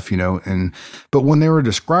and stuff, but when they were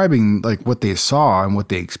describing like what they saw and what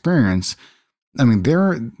they experienced, I mean,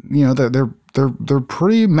 they're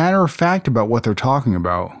pretty matter of fact about what they're talking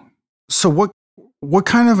about. So what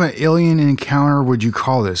kind of an alien encounter would you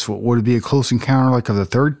call this? Would it be a close encounter like of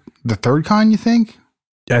the third kind, you think?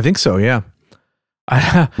 I think so, yeah.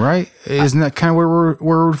 Right? Isn't that kind of where it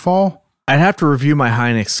would fall? I'd have to review my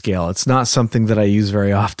Hynek scale. It's not something that I use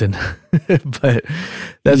very often, but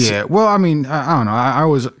that's... Yeah, well, I mean, I don't know. I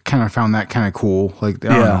always kind of found that kind of cool. Like, I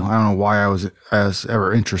don't know why I was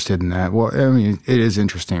ever interested in that. Well, I mean, it is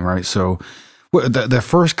interesting, right? So the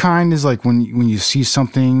first kind is like when you see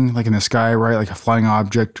something like in the sky, right? Like a flying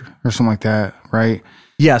object or something like that, right?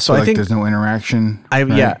 Yeah, so I think there's no interaction. Right?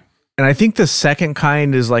 Yeah, and I think the second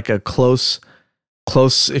kind is like a close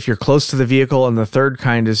if you're close to the vehicle, and the third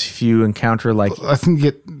kind is if you encounter like I think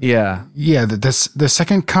the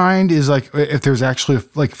second kind is like if there's actually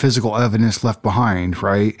like physical evidence left behind,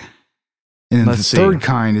 right? And the third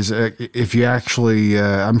kind is if you actually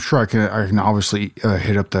I'm sure I can obviously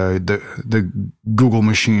hit up the Google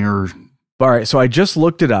machine or... All right, so I just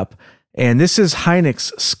looked it up, and this is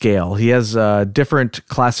Hynek's scale. He has different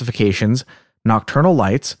classifications: nocturnal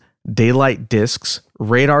lights, daylight discs,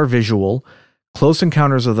 radar visual, close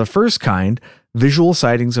encounters of the first kind, visual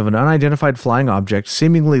sightings of an unidentified flying object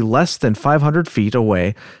seemingly less than 500 feet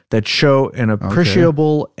away that show an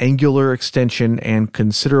appreciable angular extension and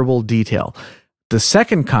considerable detail. The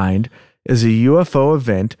second kind is a UFO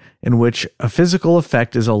event in which a physical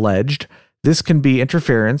effect is alleged. This can be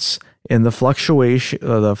interference in the functioning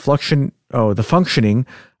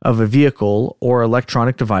of a vehicle or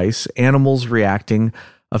electronic device, animals reacting,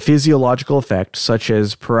 a physiological effect such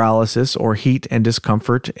as paralysis or heat and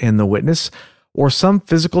discomfort in the witness, or some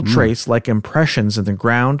physical trace like impressions in the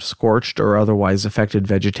ground, scorched or otherwise affected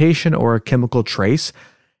vegetation, or a chemical trace.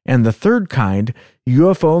 And the third kind,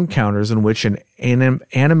 UFO encounters in which an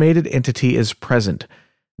animated entity is present.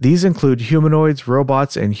 These include humanoids,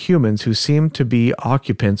 robots, and humans who seem to be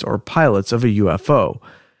occupants or pilots of a UFO.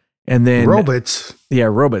 And then robots. Yeah,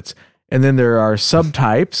 robots. And then there are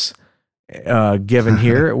subtypes given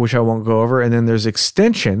here, which I won't go over. And then there's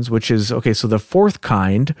extensions, which is, so the fourth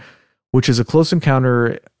kind, which is a close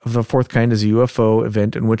encounter of the fourth kind, is a UFO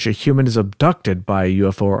event in which a human is abducted by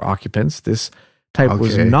UFO or occupants. This type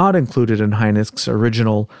was not included in Hynek's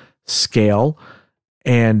original scale.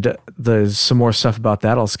 And there's some more stuff about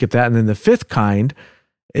that. I'll skip that. And then the fifth kind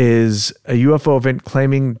is a UFO event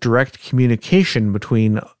claiming direct communication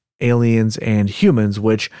between aliens and humans,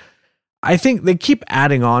 which I think they keep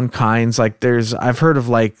adding on kinds. Like I've heard of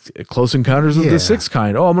like Close Encounters of the Sixth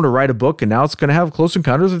Kind. Oh, I'm going to write a book and now it's going to have Close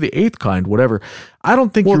Encounters of the Eighth Kind, whatever. I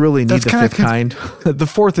don't think you really need the fifth kind. The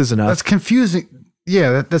fourth is enough. That's confusing.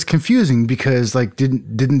 Yeah, that's confusing because like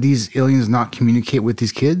didn't these aliens not communicate with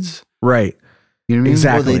these kids? Right. You know what I mean?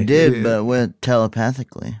 Exactly. Well, they did, but went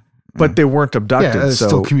telepathically. But they weren't abducted. Yeah, it's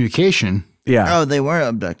still communication. Yeah. Oh, they weren't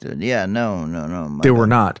abducted. Yeah, no. They were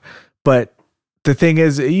not. But the thing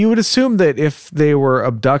is, you would assume that if they were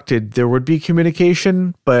abducted, there would be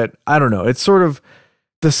communication. But I don't know. It's sort of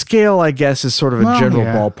the scale, I guess, is sort of a general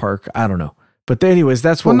ballpark. I don't know. But anyways,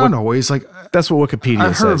 that's what. Well, not always. Like that's what Wikipedia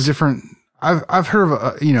I've heard of different. I've heard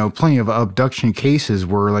of plenty of abduction cases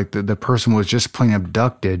where like the person was just plain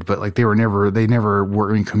abducted, but like they never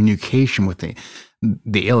were in communication with the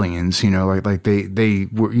aliens. Like they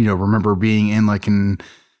were remember being in like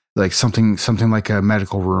something like a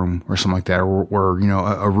medical room or something like that, or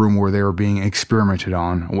a room where they were being experimented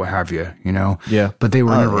on, what have you. Yeah. But they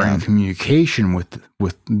were never in communication with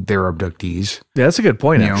their abductees. Yeah, that's a good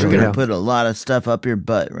point. Actually, we're gonna put a lot of stuff up your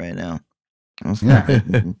butt right now. Yeah.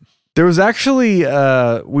 There was actually,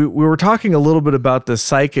 we were talking a little bit about the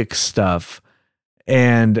psychic stuff,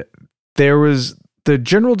 and the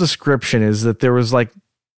general description is that there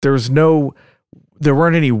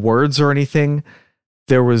weren't any words or anything.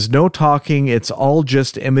 There was no talking. It's all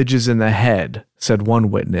just images in the head, said one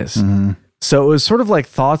witness. Mm-hmm. So it was sort of like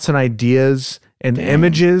thoughts and ideas and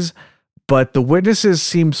images, but the witnesses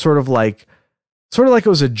seemed sort of like it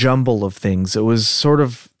was a jumble of things. It was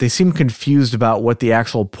they seemed confused about what the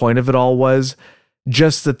actual point of it all was.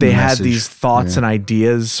 Just that they had these thoughts and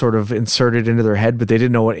ideas sort of inserted into their head, but they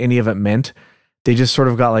didn't know what any of it meant. They just sort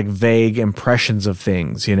of got like vague impressions of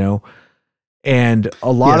things, And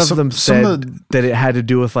a lot of them said that it had to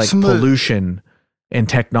do with like pollution and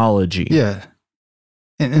technology. Yeah.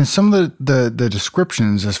 And some of the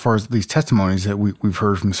descriptions as far as these testimonies that we've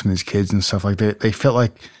heard from some of these kids and stuff like that, they felt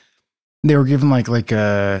like they were given like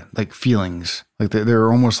feelings, like they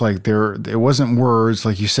were almost like it wasn't words,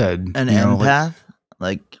 like you said. An empath,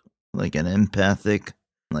 like an empathic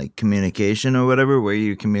like communication or whatever, where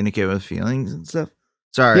you communicate with feelings and stuff.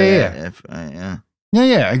 Sorry, yeah,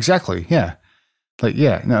 exactly, yeah. Like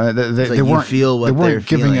no, they weren't feel what they're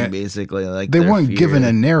feeling, basically. Like they weren't given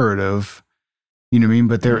a narrative, you know what I mean?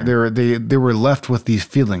 But they were left with these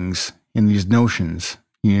feelings and these notions.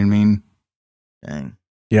 You know what I mean? Dang.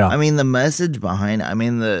 Yeah. I mean, the message behind,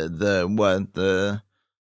 the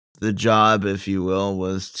job, if you will,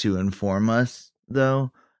 was to inform us,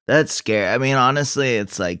 though. That's scary. I mean, honestly,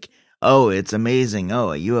 it's like, oh, it's amazing.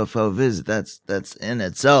 Oh, a UFO visit. That's in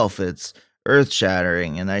itself. It's earth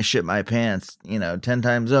shattering. And I shit my pants, 10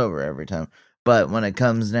 times over every time. But when it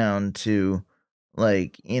comes down to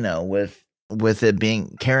like, with it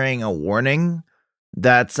being carrying a warning,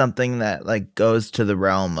 that's something that like goes to the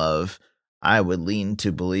realm of, I would lean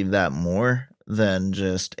to believe that more than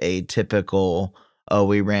just a typical, oh,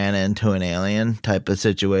 we ran into an alien type of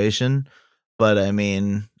situation. But I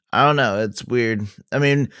mean, I don't know. It's weird. I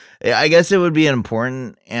mean, I guess it would be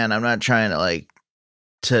important, and I'm not trying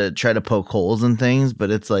to try to poke holes in things, but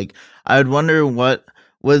it's like, I would wonder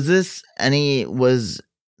was this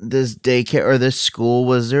daycare or this school,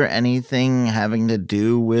 was there anything having to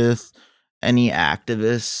do with any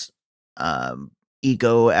activists,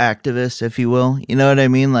 eco activists, if you will, you know what I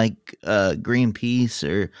mean, like Greenpeace,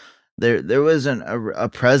 or there wasn't a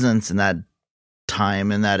presence in that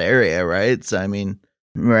time in that area, right? So I mean,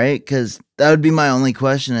 right, because that would be my only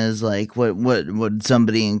question is like, what would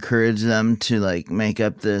somebody encourage them to like make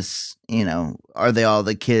up this? Are they all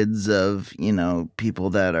the kids of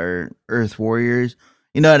people that are Earth warriors?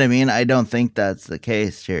 You know what I mean? I don't think that's the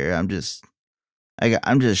case here. I'm just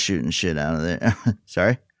shooting shit out of there.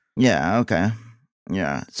 Sorry. Yeah. Okay.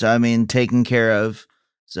 Yeah, so I mean, taken care of.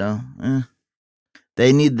 So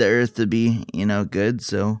they need the Earth to be, good.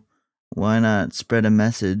 So why not spread a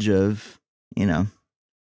message of,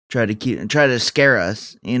 try to scare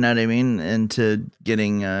us, you know what I mean, into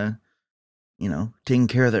getting, taking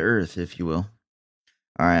care of the Earth, if you will.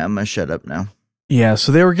 All right, I'm gonna shut up now. Yeah,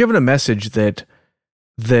 so they were given a message that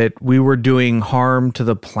we were doing harm to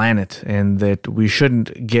the planet and that we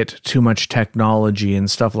shouldn't get too much technology and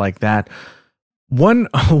stuff like that. One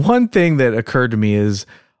thing that occurred to me is,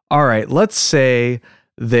 all right, let's say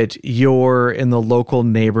that you're in the local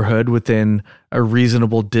neighborhood within a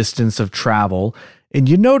reasonable distance of travel, And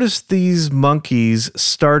you notice these monkeys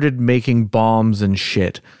started making bombs and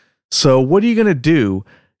shit. So what are you going to do?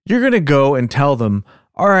 You're going to go and tell them,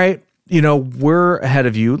 all right, we're ahead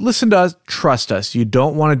of you. Listen to us. Trust us. You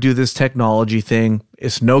don't want to do this technology thing.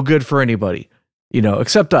 It's no good for anybody,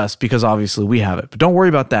 except us, because obviously we have it. But don't worry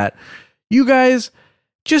about that. You guys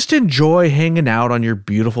just enjoy hanging out on your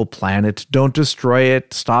beautiful planet. Don't destroy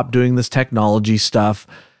it. Stop doing this technology stuff.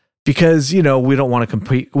 Because, we don't want to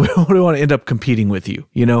compete. We don't want to end up competing with you,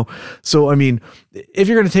 So, I mean, if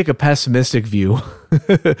you're going to take a pessimistic view,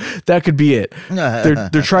 that could be it.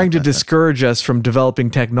 They're trying to discourage us from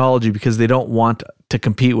developing technology because they don't want to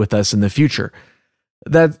compete with us in the future.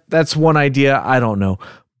 That's one idea. I don't know.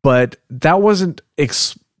 But that was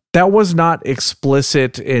not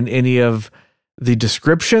explicit in any of the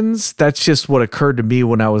descriptions. That's just what occurred to me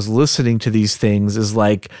when I was listening to these things is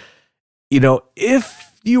like, if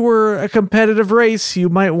you were a competitive race, you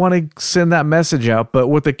might want to send that message out. But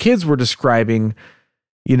what the kids were describing,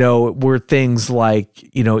 were things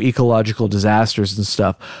like, ecological disasters and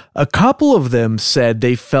stuff. A couple of them said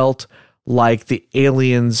they felt like the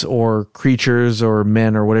aliens or creatures or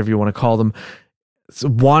men or whatever you want to call them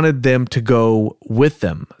wanted them to go with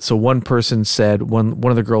them. So one person said, one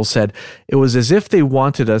of the girls said, it was as if they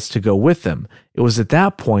wanted us to go with them. It was at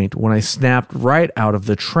that point when I snapped right out of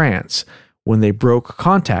the trance. When they broke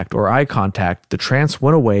contact or eye contact, the trance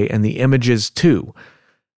went away and the images too.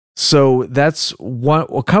 So that's what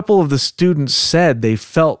a couple of the students said. They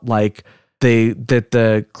felt like that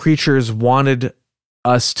the creatures wanted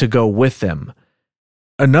us to go with them.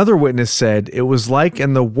 Another witness said it was like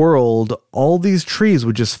in the world, all these trees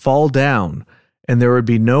would just fall down and there would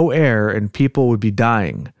be no air and people would be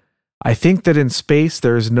dying. I think that in space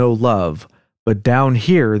there is no love, but down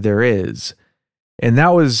here there is. And that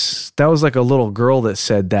was like a little girl that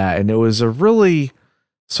said that. And it was a really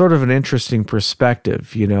sort of an interesting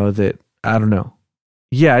perspective, that, I don't know.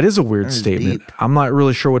 Yeah, it is a weird statement. Deep. I'm not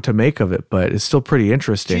really sure what to make of it, but it's still pretty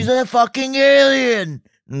interesting. She's a fucking alien.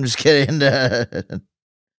 I'm just kidding.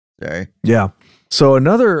 Sorry. Yeah. So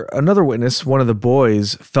another witness, one of the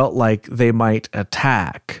boys, felt like they might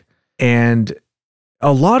attack. And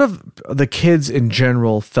a lot of the kids in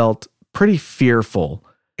general felt pretty fearful.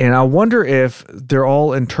 And I wonder if they're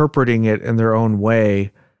all interpreting it in their own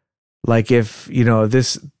way. Like if,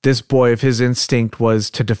 this boy, if his instinct was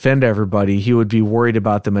to defend everybody, he would be worried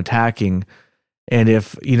about them attacking. And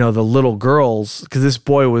if, the little girls, because this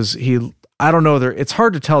boy I don't know, it's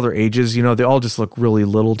hard to tell their ages. They all just look really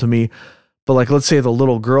little to me. But like, let's say the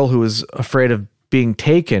little girl who was afraid of being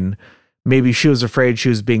taken, maybe she was afraid she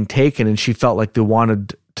was being taken and she felt like they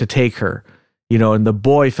wanted to take her. And the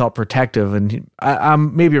boy felt protective, and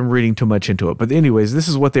I'm reading too much into it. But anyways, this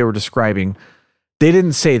is what they were describing. They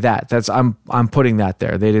didn't say that. I'm putting that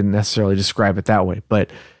there. They didn't necessarily describe it that way. But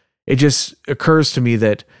it just occurs to me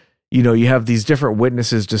that, you have these different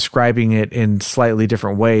witnesses describing it in slightly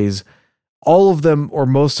different ways. All of them, or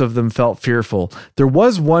most of them, felt fearful. There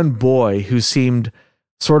was one boy who seemed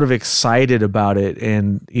sort of excited about it.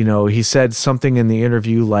 And, he said something in the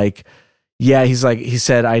interview like, yeah, he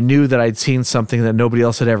said, I knew that I'd seen something that nobody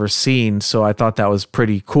else had ever seen, so I thought that was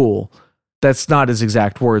pretty cool. That's not his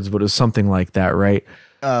exact words, but it was something like that, right?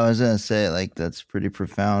 Oh, I was going to say, that's pretty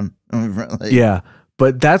profound. Yeah,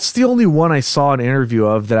 but that's the only one I saw an interview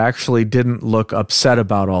of that actually didn't look upset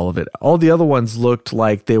about all of it. All the other ones looked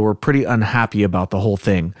like they were pretty unhappy about the whole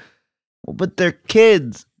thing. Well, but they're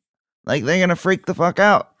kids. They're going to freak the fuck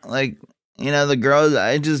out. The girls,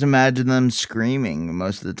 I just imagine them screaming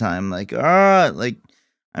most of the time,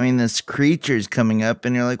 this creature's coming up,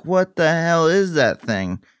 and you're like, what the hell is that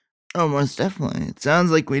thing? Oh, most definitely. It sounds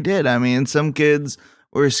like we did. Some kids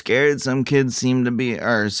were scared, some kids seemed to be,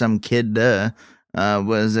 or some kid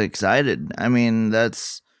was excited. I'm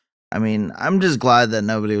just glad that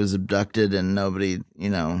nobody was abducted and nobody,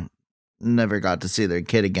 never got to see their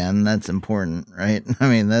kid again. That's important, right?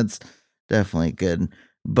 That's definitely good.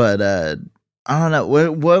 But I don't know.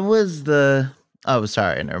 What was the... Oh,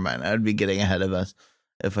 sorry. Never mind. I'd be getting ahead of us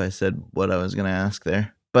if I said what I was going to ask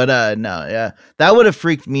there. But no, yeah. That would have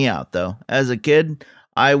freaked me out, though. As a kid,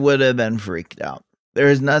 I would have been freaked out.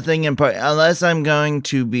 There's nothing unless I'm going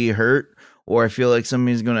to be hurt or I feel like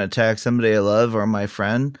somebody's going to attack somebody I love or my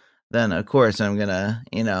friend, then of course I'm going to,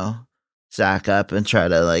 sack up and try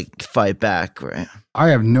to fight back, right?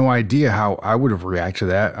 I have no idea how I would have reacted to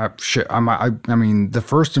that. The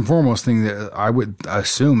first and foremost thing that I would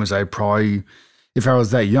assume is I'd probably, if I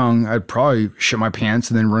was that young, I'd probably shit my pants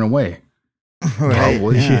and then run away. Right.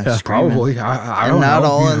 Probably, yeah, probably. I don't know. Not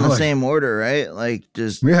all in the same order, right? But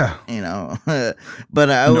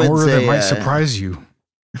I would say that might surprise you.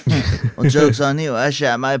 Well, joke's on you. I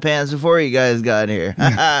shat my pants before you guys got here.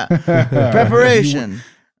 Preparation.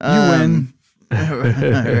 You win.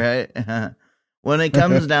 Right? When it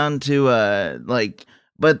comes down to,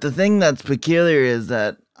 but the thing that's peculiar is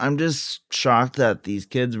that I'm just shocked that these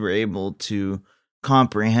kids were able to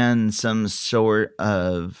comprehend some sort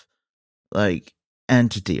of, like,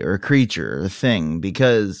 entity or creature or thing,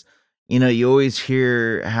 because, you always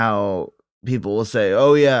hear how people will say,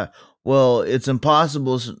 oh, yeah, well, it's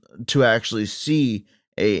impossible to actually see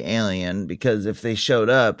a alien because if they showed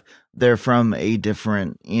up, they're from a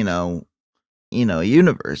different, universe,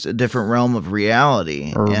 a different realm of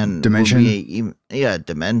reality or and dimension.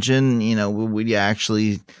 Dimension. Would you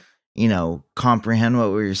actually, comprehend what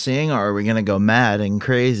we were seeing, or are we going to go mad and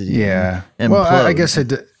crazy? Yeah. Well, I guess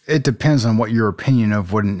it depends on what your opinion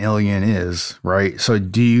of what an alien is, right? So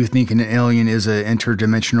do you think an alien is an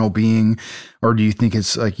interdimensional being, or do you think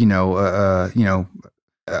it's like,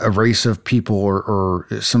 a race of people or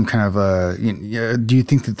some kind of do you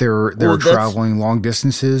think that they're traveling long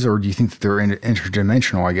distances, or do you think that they're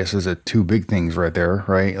interdimensional? I guess is two big things right there,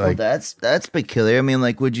 right? Like, well, that's peculiar. I mean,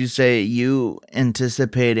 like, would you say you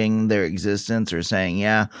anticipating their existence or saying,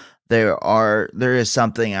 yeah, there is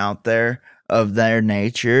something out there of their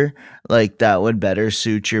nature, like that would better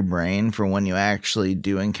suit your brain for when you actually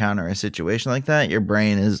do encounter a situation like that? Your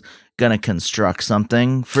brain is going to construct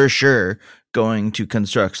something for sure, going to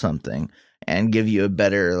construct something and give you a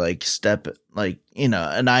better step,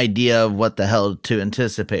 an idea of what the hell to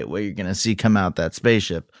anticipate, what you're going to see come out that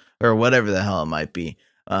spaceship or whatever the hell it might be.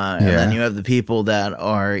 And then you have the people that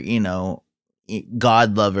are,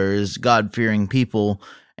 God lovers, God-fearing people.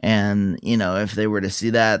 And, if they were to see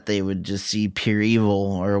that, they would just see pure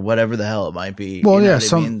evil or whatever the hell it might be. Well,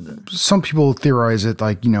 some people theorize that,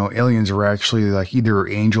 aliens are actually, either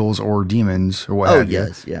angels or demons or what have you. Oh,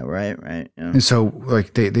 yes. Yeah, right. Yeah. And so,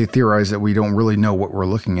 they theorize that we don't really know what we're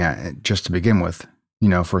looking at just to begin with,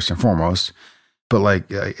 first and foremost. But,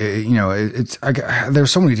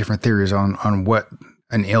 there's so many different theories on what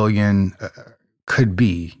an alien could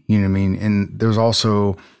be, you know what I mean? And there's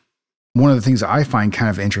also... one of the things that I find kind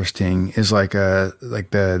of interesting is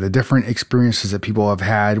the different experiences that people have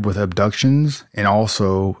had with abductions, and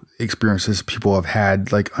also experiences people have had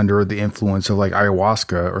under the influence of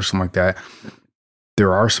ayahuasca or something like that.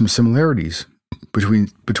 There are some similarities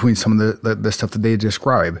between some of the stuff that they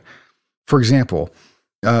describe. For example,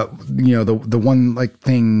 the one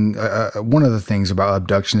thing, one of the things about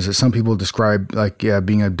abductions is that some people describe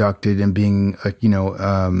being abducted and being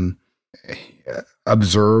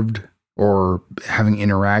observed, or having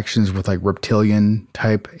interactions with reptilian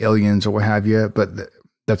type aliens or what have you. But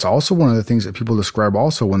that's also one of the things that people describe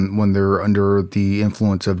also when they're under the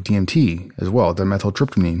influence of DMT as well, the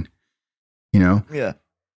methyltryptamine, Yeah.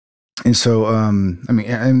 And so,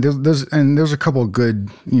 and there's a couple of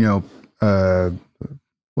good,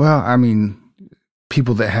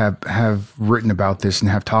 people that have written about this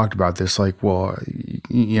and have talked about this,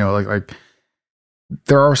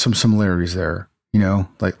 there are some similarities there.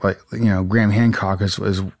 Graham Hancock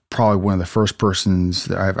is probably one of the first persons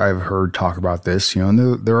that I've heard talk about this, and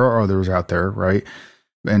there are others out there. Right.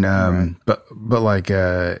 And, right. But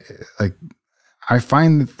I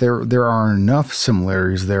find that there are enough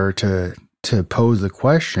similarities there to pose the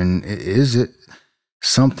question, is it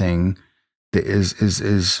something that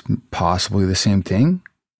is possibly the same thing?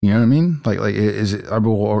 You know what I mean? Is it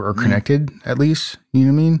or connected at least? You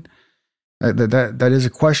know what I mean? That is a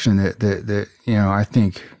question that I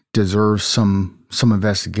think deserves some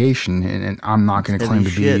investigation, and I'm not going to claim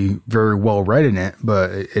to be very well read in it, but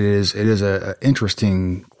it is a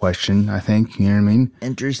interesting question, I think. You know what I mean?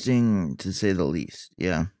 Interesting to say the least.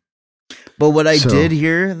 Yeah. But what I did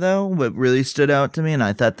hear, though, what really stood out to me, and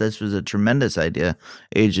I thought this was a tremendous idea,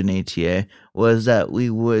 Agent ATA, was that we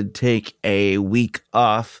would take a week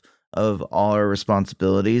off of all our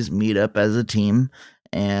responsibilities, meet up as a team,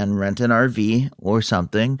 and rent an RV or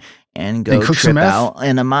something and go trip out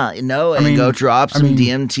in a month. Go drop some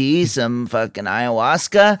DMT, some fucking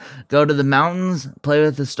ayahuasca, go to the mountains, play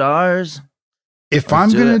with the stars. If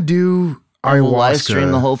I'm going to do ayahuasca, we'll live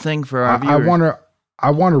stream the whole thing for our viewers. I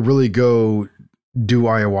want to really go do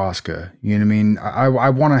ayahuasca. You know what I mean? I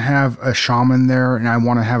want to have a shaman there, and I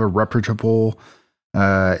want to have a reputable,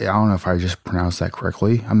 I don't know if I just pronounced that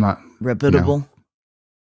correctly. I'm not reputable.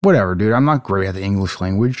 Whatever, dude. I'm not great at the English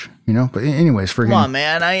language, But anyways, come on,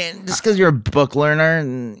 man. Just because you're a book learner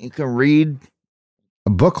and you can read. A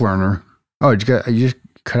book learner? Oh, you just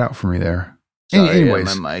cut out for me there. Sorry,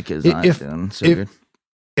 anyways, my mic is not doing so good.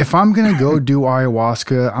 If I'm gonna go do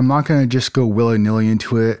ayahuasca, I'm not gonna just go willy-nilly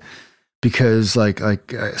into it, because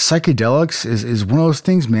psychedelics is one of those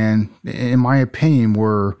things, man, in my opinion,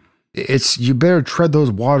 where it's, you better tread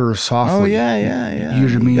those waters softly. Oh yeah. You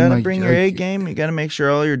know what I mean? Gotta bring your A game. You gotta make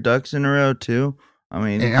sure all your ducks in a row too. I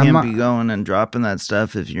mean, you can't be going and dropping that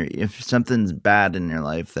stuff if something's bad in your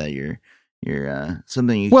life that you're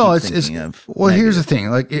something you keep thinking of. Well, negative. Here's the thing: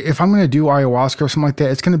 like, if I'm going to do ayahuasca or something like that,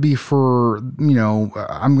 it's going to be for,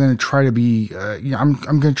 I'm going to try to be, I'm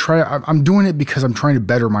going to try. I'm doing it because I'm trying to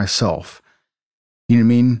better myself. You know what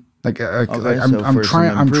I mean?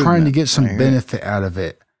 I'm trying to get some benefit out of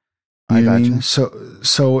it. You know what I mean?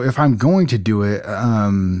 So if I'm going to do it, I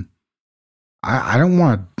don't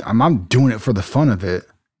want to. I'm doing it for the fun of it.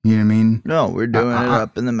 You know what I mean? No, we're doing it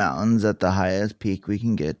up in the mountains at the highest peak we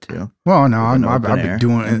can get to. Well, no, I'll be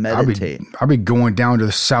doing it. I'll be going down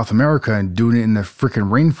to South America and doing it in the freaking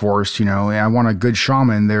rainforest. And I want a good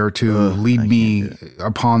shaman there to lead me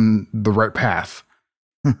upon the right path.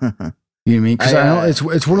 You know what I mean? Because I know it's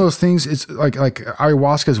one of those things. It's like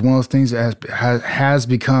ayahuasca is one of those things that has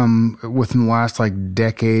become, within the last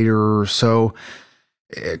decade or so,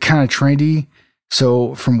 kind of trendy.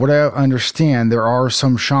 So from what I understand, there are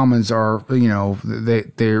some shamans they're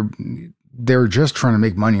just trying to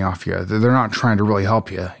make money off you. They're not trying to really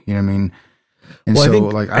help you. You know what I mean? And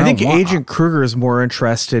I think Agent Kruger is more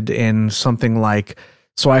interested in something like.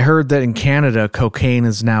 So I heard that in Canada, cocaine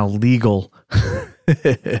is now legal.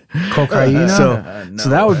 Cocaine. So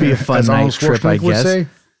that would be a fun night trip, I guess.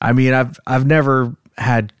 I mean, I've never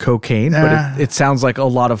had cocaine, but it sounds like a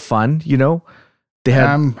lot of fun.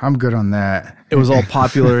 I'm good on that. It was all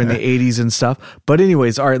popular in the 80s and stuff. But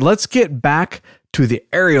anyways, all right, let's get back to the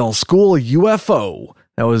Ariel School UFO.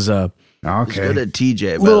 That was okay. Good at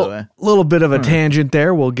TJ, by the way. Little bit of a tangent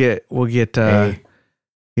there. We'll get maybe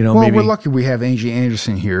we're lucky we have Angie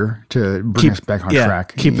Anderson here to bring us back on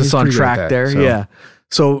track. Keep us on track there. So. Yeah.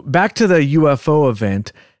 So back to the UFO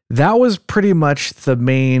event. That was pretty much the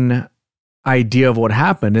main idea of what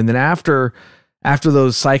happened. And then after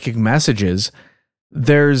those psychic messages,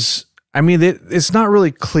 it's not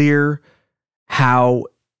really clear how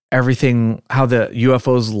the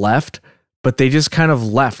UFOs left, but they just kind of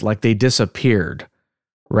left, like they disappeared.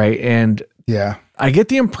 Right. And yeah, I get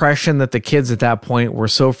the impression that the kids at that point were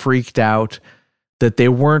so freaked out that they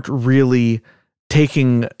weren't really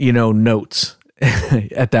taking, notes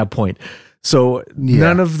at that point. So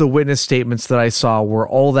none of the witness statements that I saw were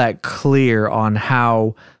all that clear on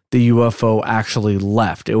how the UFO actually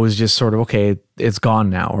left. It was just sort of, okay, it's gone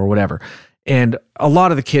now or whatever. And a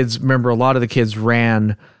lot of the kids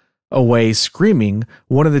ran away screaming.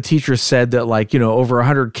 One of the teachers said that over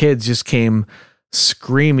 100 kids just came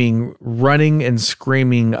screaming, running and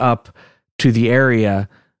screaming up to the area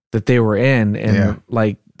that they were in. And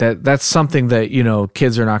that's something that,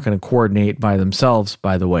 kids are not going to coordinate by themselves,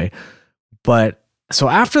 by the way. But so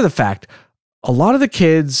after the fact, a lot of the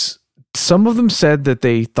kids, some of them said that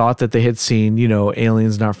they thought that they had seen,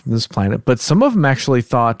 aliens not from this planet, but some of them actually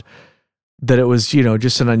thought that it was,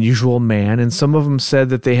 just an unusual man. And some of them said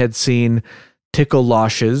that they had seen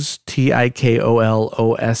Tikoloshes,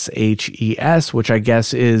 Tikololshes, which I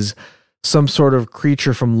guess is some sort of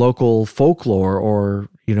creature from local folklore or,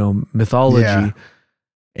 mythology. Yeah.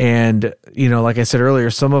 And, like I said earlier,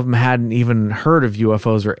 some of them hadn't even heard of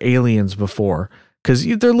UFOs or aliens before because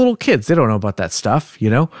they're little kids. They don't know about that stuff,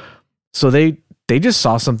 So they just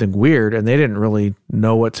saw something weird and they didn't really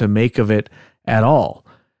know what to make of it at all.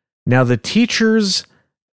 Now, the teachers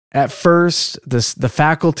at first, the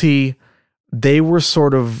faculty, they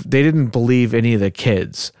didn't believe any of the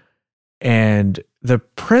kids. And the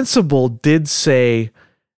principal did say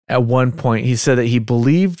at one point, he said that he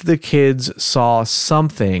believed the kids saw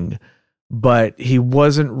something, but he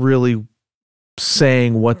wasn't really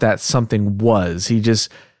saying what that something was. He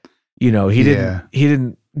just, he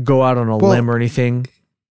didn't go out on a limb or anything.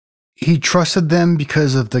 He trusted them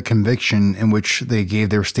because of the conviction in which they gave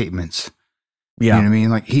their statements. Yeah. You know what I mean?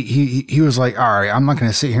 Like he was like, all right, I'm not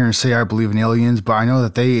going to sit here and say I believe in aliens, but I know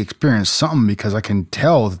that they experienced something because I can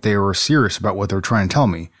tell that they were serious about what they're trying to tell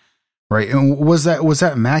me. Right. And was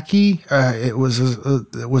that Mackey? Was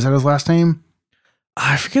that his last name?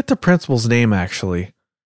 I forget the principal's name, actually.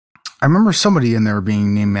 I remember somebody in there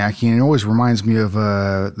being named Mackey, and it always reminds me of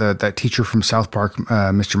that teacher from South Park,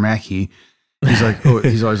 Mr. Mackey. He's like,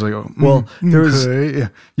 he's always like, well,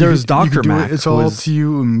 there's Dr. Mack. It's all up to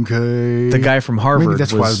you, okay. The guy from Harvard. Maybe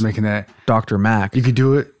that's why I was making that. Dr. Mack. You could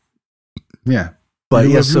do it. Yeah. But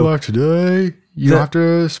you live your life today. You don't have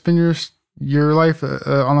to spend your life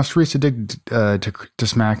on the streets to dig to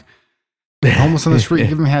smack. Homeless on the street,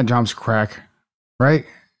 give him hand jobs crack. Right?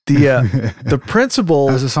 The principal.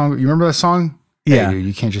 That was a song. You remember that song? Yeah, dude,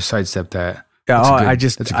 you can't just sidestep that. Yeah, I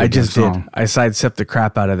just did. I sidestepped the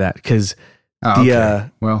crap out of that because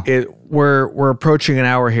we're approaching an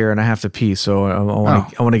hour here, and I have to pee, so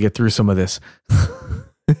I want to get through some of this.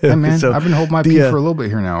 Hey man, so I've been holding my pee for a little bit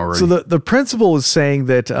here now already. So the principal was saying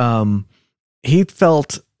that he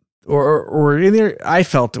felt, or in there, I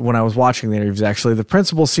felt when I was watching the interviews. Actually, the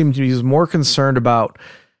principal seemed to be more concerned about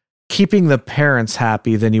keeping the parents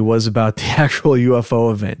happy than he was about the actual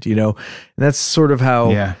UFO event. And that's sort of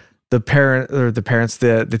how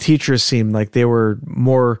the teachers seemed like they were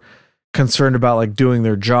more concerned about like doing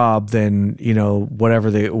their job than whatever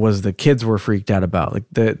the kids were freaked out about. Like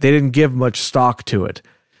they didn't give much stock to it.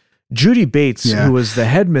 Judy Bates, who was the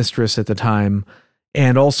headmistress at the time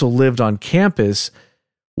and also lived on campus,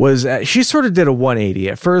 she sort of did a 180.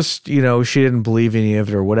 At first, she didn't believe any of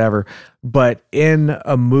it or whatever, but in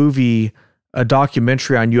a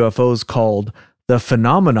documentary on UFOs called The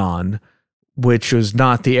Phenomenon, which was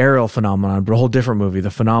not the aerial phenomenon, but a whole different movie, The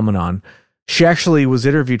Phenomenon, she actually was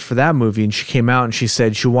interviewed for that movie, and she came out and she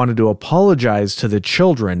said she wanted to apologize to the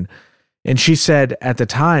children. And she said at the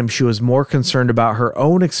time she was more concerned about her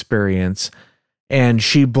own experience, and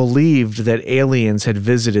she believed that aliens had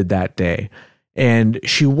visited that day. And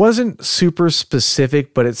she wasn't super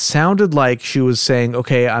specific, but it sounded like she was saying,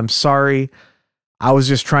 okay, I'm sorry. I was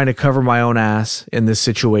just trying to cover my own ass in this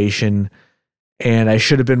situation, and I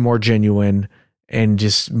should have been more genuine and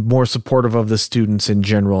just more supportive of the students in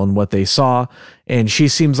general and what they saw. And she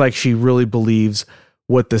seems like she really believes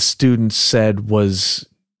what the students said was,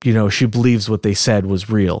 she believes what they said was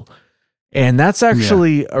real. And that's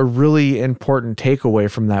actually a really important takeaway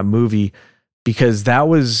from that movie, because that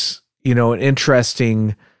was, an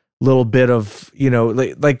interesting little bit of,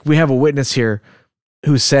 like we have a witness here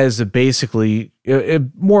who says that basically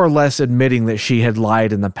more or less admitting that she had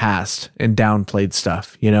lied in the past and downplayed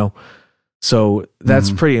stuff, So that's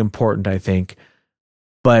pretty important, I think.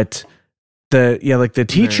 But the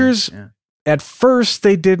teachers, at first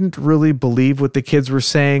they didn't really believe what the kids were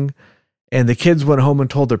saying, and the kids went home and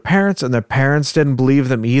told their parents, and their parents didn't believe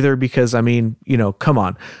them either, because come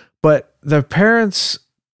on. But the parents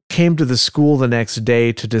came to the school the next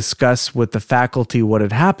day to discuss with the faculty what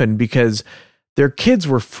had happened, because their kids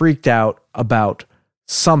were freaked out about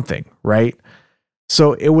something, right?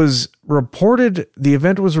 So it was reported, the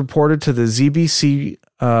event was reported to the ZBC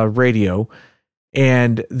radio,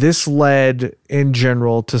 and this led in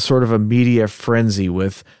general to sort of a media frenzy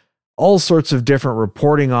with all sorts of different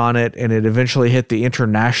reporting on it, and it eventually hit the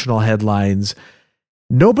international headlines.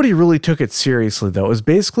 Nobody really took it seriously, though. It was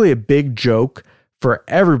basically a big joke for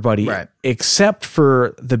everybody, except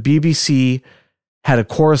for the BBC had a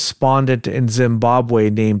correspondent in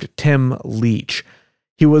Zimbabwe named Tim Leach.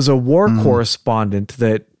 He was a war correspondent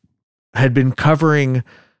that had been covering,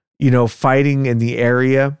 fighting in the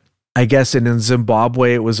area. I guess in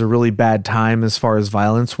Zimbabwe, it was a really bad time as far as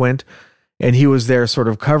violence went. And he was there sort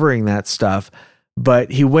of covering that stuff.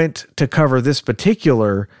 But he went to cover this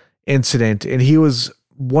particular incident, and he was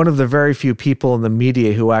one of the very few people in the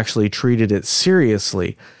media who actually treated it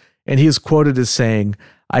seriously. And he is quoted as saying,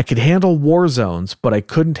 "I could handle war zones, but I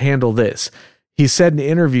couldn't handle this." He said in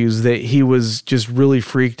interviews that he was just really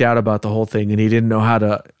freaked out about the whole thing, and he didn't know how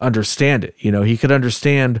to understand it. He could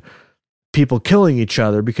understand people killing each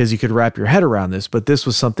other because you could wrap your head around this, but this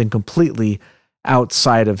was something completely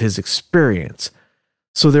outside of his experience.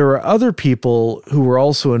 So there were other people who were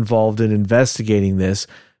also involved in investigating this.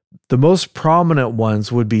 The most prominent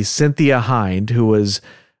ones would be Cynthia Hind, who was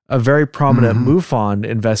a very prominent MUFON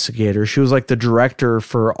investigator. She was like the director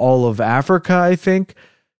for all of Africa, I think.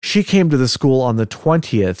 She came to the school on the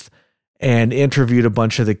 20th and interviewed a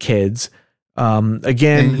bunch of the kids.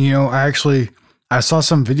 Again, and, I saw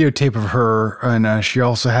some videotape of her, and she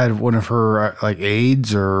also had one of her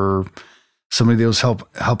aides or somebody that was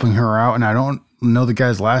helping her out. And I don't know the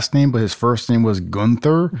guy's last name, but his first name was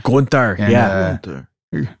Gunther. Gunther, and, Gunther.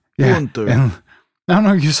 Yeah. Gunther. And I don't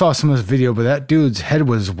know if you saw some of this video, but that dude's head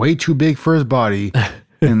was way too big for his body.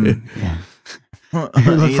 And he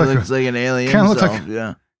looks like an alien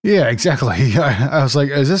himself. Yeah, exactly. I was like,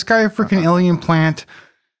 is this guy a freaking alien plant?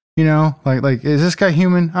 Like, is this guy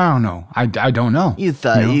human? I don't know. I don't know. You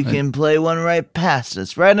thought you can play one right past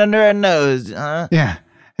us, right under our nose, huh? Yeah.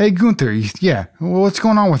 Hey, Gunther. Yeah. Well, what's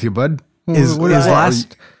going on with you, bud? His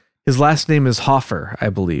last name is Hoffer, I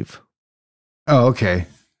believe. Oh, okay.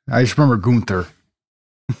 I just remember Gunther.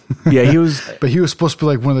 Yeah, he was. But he was supposed to be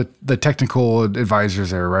like one of the technical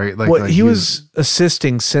advisors there, right? He was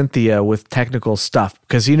assisting Cynthia with technical stuff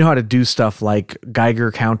because he knew how to do stuff like Geiger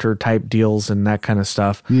counter type deals and that kind of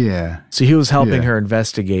stuff. Yeah. So he was helping her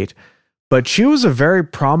investigate. But she was a very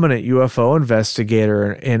prominent UFO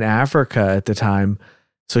investigator in Africa at the time.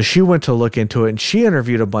 So she went to look into it, and she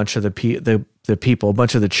interviewed a bunch of the people, a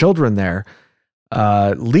bunch of the children there.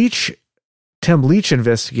 Tim Leach he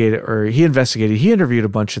interviewed a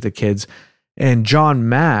bunch of the kids, and John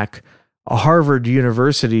Mack, a Harvard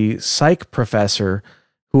University psych professor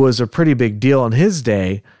who was a pretty big deal in his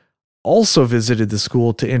day, also visited the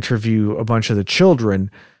school to interview a bunch of the children,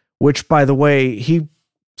 which, by the way, he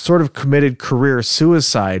sort of committed career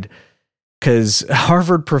suicide because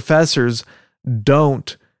Harvard professors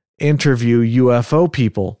don't interview UFO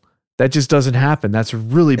people. That just doesn't happen. That's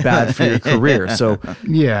really bad for your career. So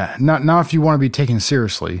yeah, not if you want to be taken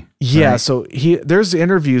seriously. Yeah. Right? So there's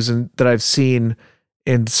interviews that I've seen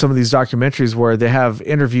in some of these documentaries where they have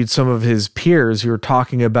interviewed some of his peers who are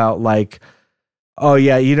talking about like, oh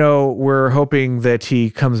yeah, we're hoping that he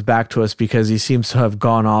comes back to us because he seems to have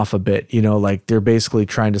gone off a bit. Like they're basically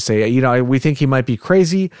trying to say, we think he might be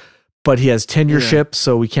crazy, but he has tenureship,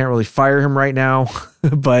 so we can't really fire him right now.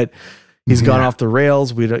 But he's gone off the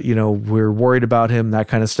rails. We're worried about him, that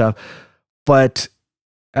kind of stuff. But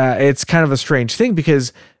it's kind of a strange thing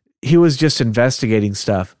because he was just investigating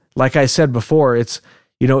stuff. Like I said before, it's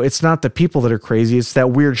not the people that are crazy. It's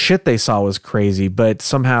that weird shit they saw was crazy, but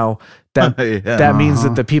somehow that means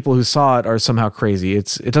that the people who saw it are somehow crazy.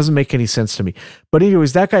 It doesn't make any sense to me. But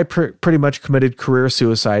anyways, that guy pretty much committed career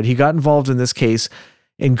suicide. He got involved in this case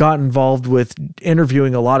and got involved with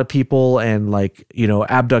interviewing a lot of people and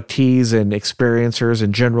abductees and experiencers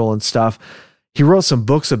in general and stuff. He wrote some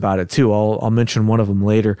books about it too. I'll mention one of them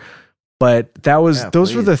later. But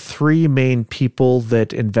those were the three main people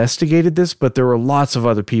that investigated this, but there were lots of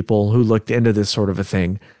other people who looked into this sort of a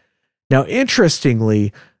thing. Now,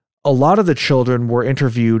 interestingly, a lot of the children were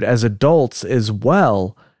interviewed as adults as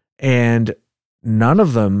well, and none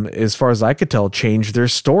of them, as far as I could tell, changed their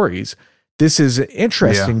stories. This is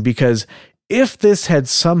interesting because if this had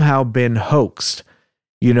somehow been hoaxed,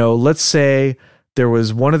 let's say there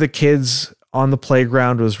was one of the kids on the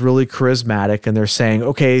playground was really charismatic and they're saying,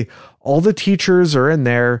 okay, all the teachers are in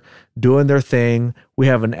there doing their thing. We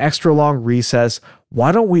have an extra long recess.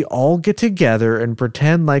 Why don't we all get together and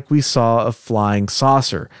pretend like we saw a flying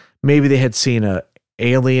saucer? Maybe they had seen an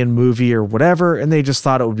alien movie or whatever, and they just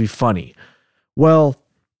thought it would be funny. Well,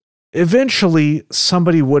 eventually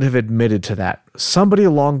somebody would have admitted to that. Somebody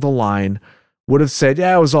along the line would have said,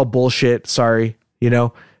 yeah, it was all bullshit. Sorry,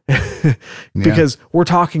 because we're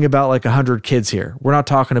talking about like 100 kids here. We're not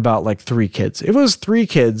talking about like 3 kids. If it was 3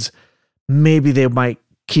 kids, maybe they might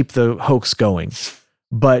keep the hoax going.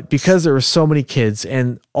 But because there were so many kids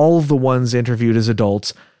and all of the ones interviewed as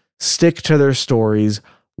adults stick to their stories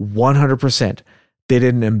 100%. They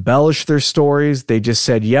didn't embellish their stories. They just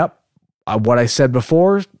said, yep, what I said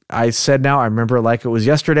before, I said now, I remember it like it was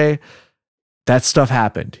yesterday. That stuff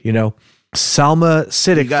happened, Salma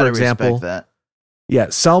Siddiq, for example. That. Yeah,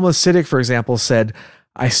 Salma Siddiq, for example, said,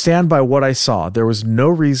 I stand by what I saw. There was no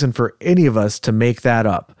reason for any of us to make that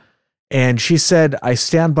up. And she said, I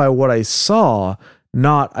stand by what I saw,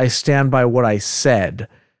 not I stand by what I said.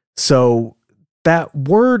 So that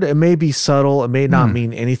word, it may be subtle. It may not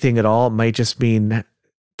mean anything at all. It might just mean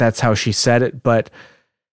that's how she said it. But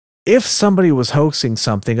if somebody was hoaxing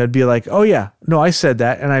something, I'd be like, oh yeah, no, I said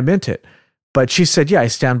that and I meant it. But she said, yeah, I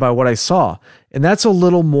stand by what I saw. And that's a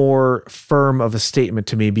little more firm of a statement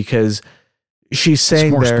to me because she's saying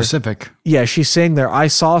it's more specific. Yeah, she's saying there, I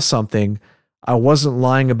saw something. I wasn't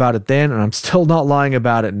lying about it then, and I'm still not lying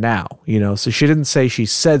about it now. So she didn't say she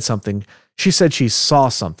said something. She said she saw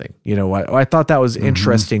something. I thought that was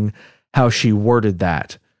interesting how she worded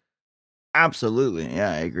that. Absolutely.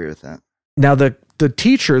 Yeah, I agree with that. Now, the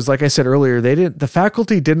teachers, like I said earlier, the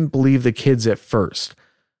faculty didn't believe the kids at first,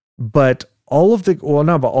 but not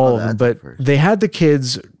about all of them, but they had the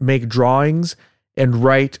kids make drawings and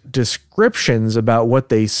write descriptions about what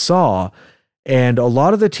they saw. And a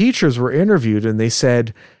lot of the teachers were interviewed and they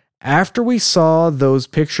said, after we saw those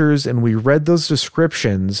pictures and we read those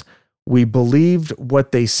descriptions, we believed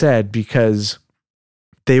what they said because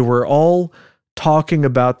they were all talking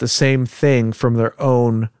about the same thing from their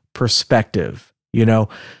own perspective,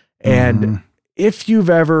 And if you've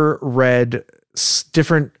ever read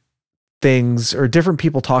different things or different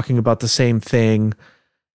people talking about the same thing,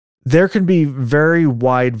 there can be very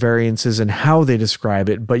wide variances in how they describe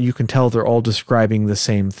it, but you can tell they're all describing the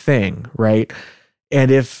same thing, right?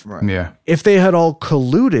 And if they had all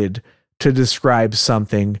colluded to describe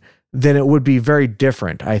something, then it would be very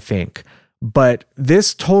different, I think. But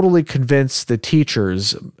this totally convinced the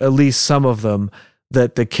teachers, at least some of them,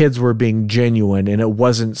 that the kids were being genuine and it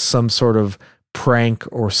wasn't some sort of prank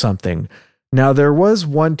or something. Now, there was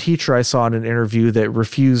one teacher I saw in an interview that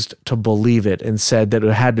refused to believe it and said that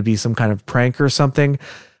it had to be some kind of prank or something.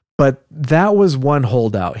 But that was one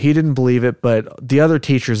holdout. He didn't believe it, but the other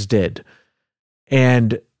teachers did.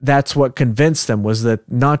 And that's what convinced them, was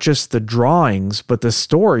that not just the drawings, but the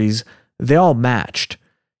stories, they all matched.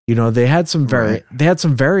 You know, they had some they had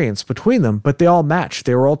some variance between them, but they all matched.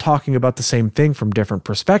 They were all talking about the same thing from different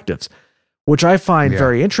perspectives, which I find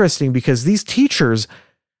very interesting, because these teachers,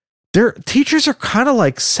 their teachers are kind of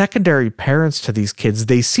like secondary parents to these kids.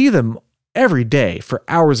 They see them every day for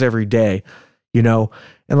hours every day, you know?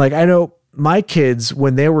 And like, I know my kids,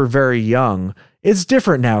 when they were very young, it's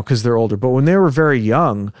different now because they're older, but when they were very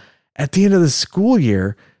young, at the end of the school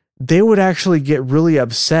year, they would actually get really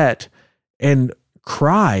upset and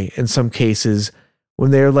cry in some cases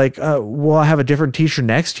when they're like, well, I have a different teacher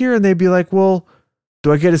next year. And they'd be like, well,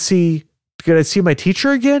 do I get to see my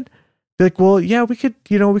teacher again? Be like, well, yeah, we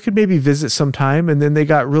could maybe visit sometime. And then they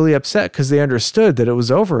got really upset because they understood that it was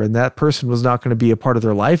over and that person was not going to be a part of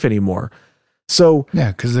their life anymore. So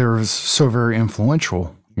yeah, because they were so very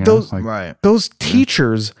influential. Those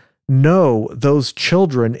teachers know those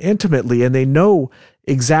children intimately, and they know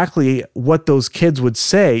exactly what those kids would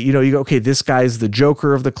say. You know, you go, okay, this guy's the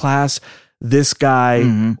joker of the class. This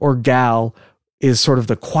guy or gal is sort of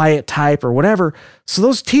the quiet type or whatever. So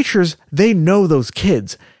those teachers, they know those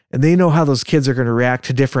kids, and they know how those kids are going to react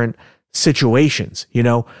to different situations, you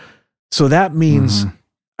know? So that means,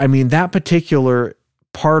 I mean, that particular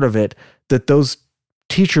part of it, that those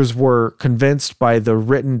teachers were convinced by the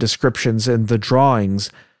written descriptions and the drawings,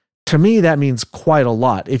 to me, that means quite a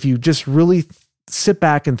lot. If you just really sit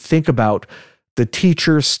back and think about the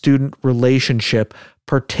teacher-student relationship,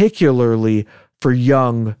 particularly for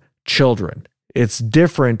young children. It's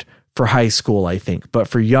different for high school, I think, but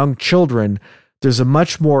for young children, there's a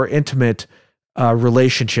much more intimate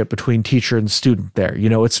relationship between teacher and student there. You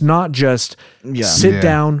know, it's not just sit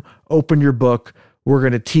down, open your book, we're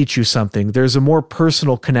going to teach you something. There's a more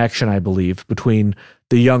personal connection, I believe, between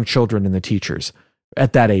the young children and the teachers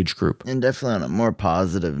at that age group. And definitely on a more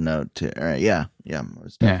positive note too. Yeah,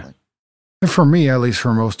 most definitely. And for me, at least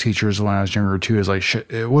for most teachers when I was younger too, is like,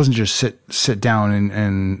 it wasn't just sit down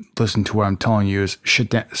and listen to what I'm telling you. Is sit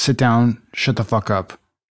down, shut the fuck up.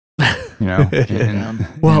 You know?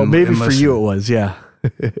 Maybe for you it was, yeah.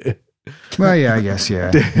 Well, yeah, I guess,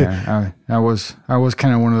 yeah. I was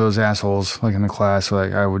kind of one of those assholes, like in the class.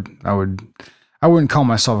 Like I wouldn't call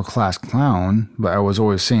myself a class clown, but I was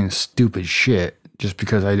always saying stupid shit just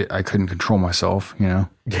because I couldn't control myself, you know.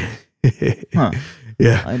 Huh.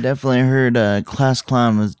 Yeah, I definitely heard class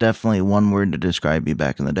clown was definitely one word to describe you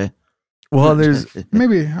back in the day. Well, there's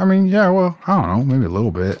maybe, I mean, yeah, well, I don't know, maybe a little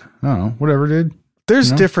bit. I don't know, whatever, dude.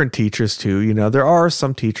 There's different teachers too. You know, there are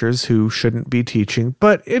some teachers who shouldn't be teaching,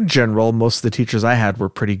 but in general, most of the teachers I had were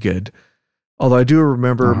pretty good. Although I do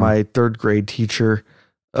remember my third grade teacher.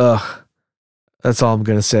 That's all I'm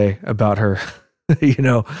going to say about her. You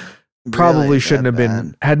know, probably really shouldn't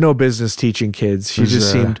have had no business teaching kids. She was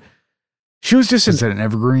just an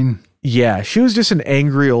evergreen? Yeah. She was just an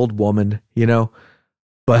angry old woman, you know,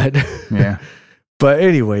 but yeah. But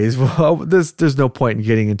anyways, well, there's no point in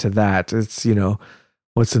getting into that. It's, you know,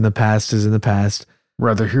 what's in the past is in the past.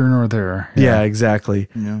 Rather here nor there. Yeah, exactly.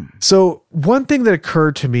 Yeah. So one thing that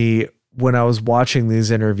occurred to me when I was watching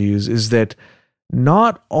these interviews is that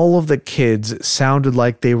not all of the kids sounded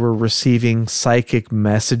like they were receiving psychic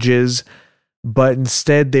messages, but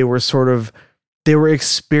instead they were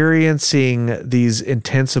experiencing these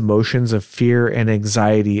intense emotions of fear and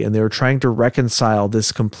anxiety, and they were trying to reconcile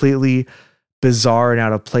this completely bizarre and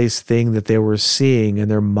out of place thing that they were seeing,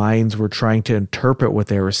 and their minds were trying to interpret what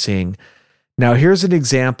they were seeing. Now, here's an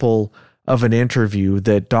example of an interview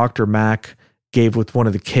that Dr. Mack gave with one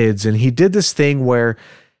of the kids, and he did this thing where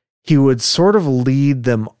he would sort of lead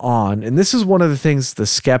them on. And this is one of the things the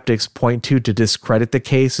skeptics point to discredit the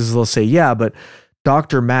case, is they'll say, yeah, but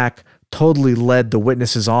Dr. Mack totally led the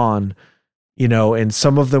witnesses on, you know, and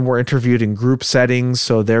some of them were interviewed in group settings,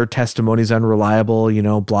 so their testimony is unreliable, you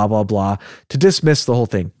know, blah, blah, blah, to dismiss the whole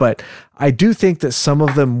thing. But I do think that some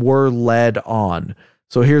of them were led on.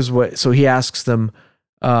 So he asks them,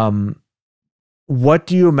 what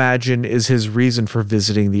do you imagine is his reason for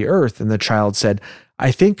visiting the earth? And the child said,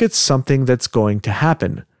 I think it's something that's going to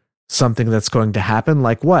happen. Something that's going to happen,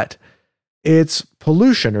 like what? It's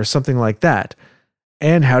pollution or something like that.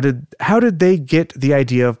 And how did they get the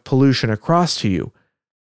idea of pollution across to you?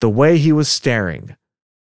 The way he was staring.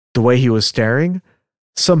 The way he was staring?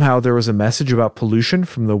 Somehow there was a message about pollution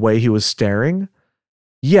from the way he was staring?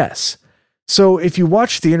 Yes. So if you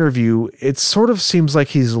watch the interview, it sort of seems like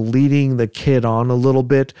he's leading the kid on a little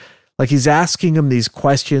bit. Like he's asking him these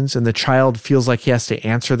questions and the child feels like he has to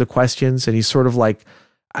answer the questions. And he's sort of like,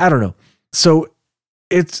 I don't know. So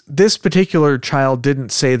it's this particular child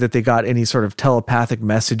didn't say that they got any sort of telepathic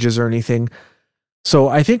messages or anything. So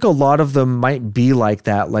I think a lot of them might be like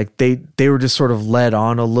that. Like they were just sort of led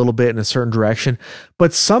on a little bit in a certain direction,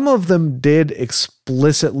 but some of them did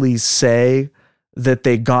explicitly say that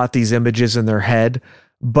they got these images in their head,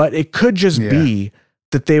 but it could just be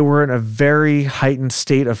that they were in a very heightened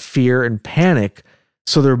state of fear and panic.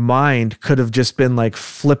 So their mind could have just been like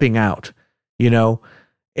flipping out, you know,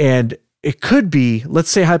 and it could be, let's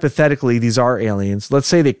say hypothetically, these are aliens. Let's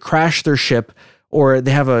say they crash their ship, or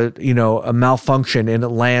they have a malfunction and it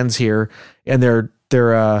lands here, and their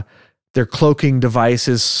cloaking device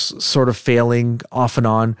is sort of failing off and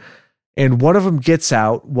on. And one of them gets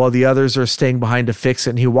out while the others are staying behind to fix it.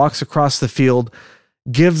 And he walks across the field,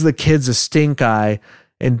 gives the kids a stink eye,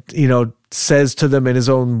 and, says to them in his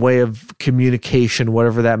own way of communication,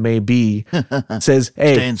 whatever that may be, says,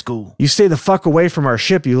 hey, stay in school. You stay the fuck away from our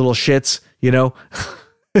ship, you little shits,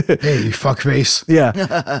 Hey, you fuckface. Yeah.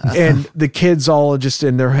 And the kids all just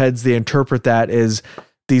in their heads, they interpret that as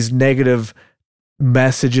these negative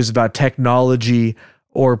messages about technology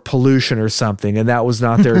or pollution or something. And that was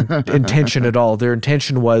not their intention at all. Their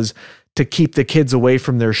intention was to keep the kids away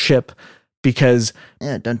from their ship because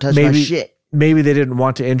don't touch my shit. Maybe they didn't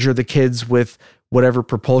want to injure the kids with whatever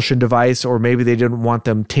propulsion device, or maybe they didn't want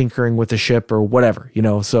them tinkering with the ship or whatever,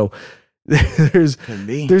 so that's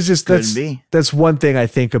one thing I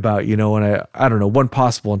think about, and I don't know, one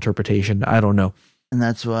possible interpretation. I don't know. And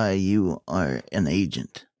that's why you are an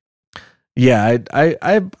agent. Yeah.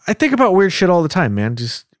 I think about weird shit all the time, man.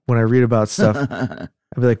 Just when I read about stuff, I'd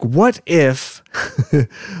be like, what if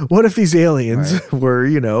these aliens were,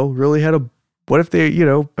 really what if they,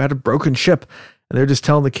 had a broken ship and they're just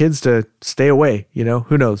telling the kids to stay away,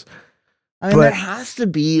 who knows? I mean, there has to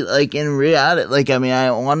be, like, in reality, I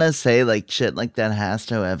want to say, like, shit like that has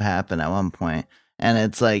to have happened at one point. And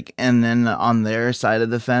it's like, and then on their side of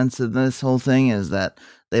the fence of this whole thing is that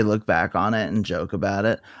they look back on it and joke about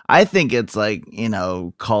it. I think it's like,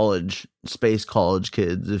 space college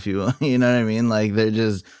kids, if you will, you know what I mean? Like, they're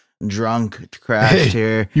just drunk, crashed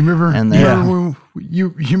here. You remember when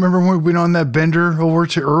we went on that bender over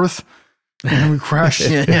to Earth? And we crashed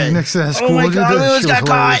next to that school. Oh my God, we almost got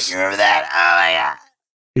caught. You remember that? Oh my God.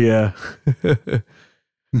 Yeah.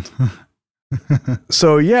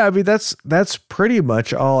 So yeah, I mean that's pretty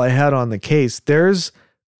much all I had on the case. There's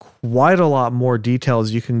quite a lot more details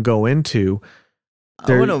you can go into.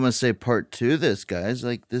 I would almost say part 2 of this, guys.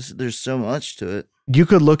 Like this, there's so much to it. You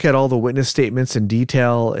could look at all the witness statements in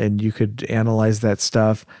detail and you could analyze that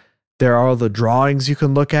stuff. There are the drawings you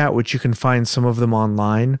can look at, which you can find some of them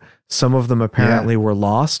online. Some of them apparently were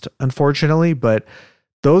lost, unfortunately, but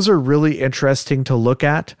those are really interesting to look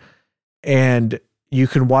at. And you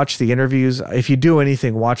can watch the interviews. If you do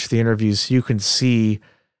anything, watch the interviews. You can see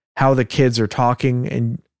how the kids are talking.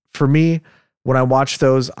 And for me, when I watch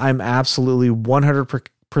those, I'm absolutely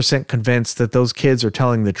 100% convinced that those kids are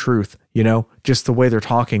telling the truth, just the way they're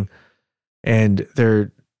talking. And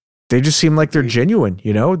they just seem like they're genuine,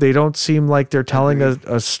 they don't seem like they're telling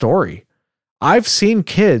a story. I've seen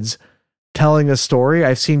kids telling a story.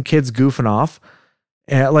 I've seen kids goofing off.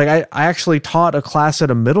 And I actually taught a class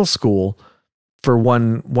at a middle school for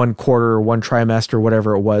one quarter or one trimester,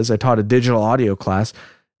 whatever it was. I taught a digital audio class,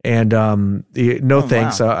 and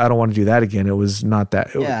thanks. Wow. I don't want to do that again. It was not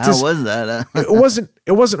that. How was that?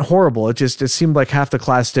 It wasn't horrible. It seemed like half the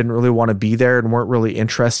class didn't really want to be there and weren't really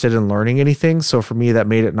interested in learning anything. So for me, that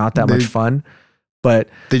made it not that much fun. But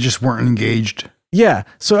they just weren't engaged. Yeah.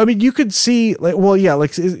 So, I mean, you could see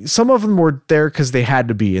some of them were there because they had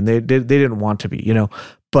to be, and they didn't want to be,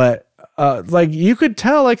 but you could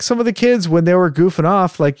tell some of the kids when they were goofing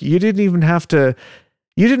off, you didn't have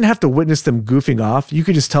to witness them goofing off. You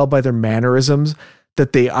could just tell by their mannerisms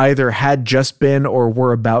that they either had just been or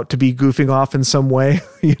were about to be goofing off in some way,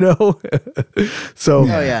 So,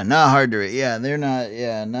 not hard to read. Yeah. They're not,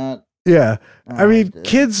 not. Yeah. I mean,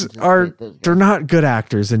 kids they're not good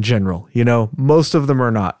actors in general. Most of them are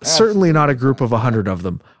not. Absolutely. Certainly not a group of 100 of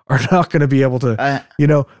them are not going to be able to,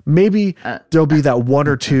 maybe there'll be that one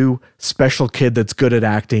or two special kid that's good at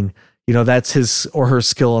acting. That's his or her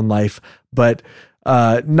skill in life, but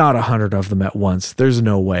not 100 of them at once. There's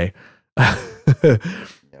no way. Yeah,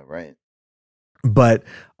 right. But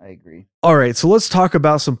I agree. All right. So let's talk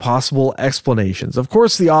about some possible explanations. Of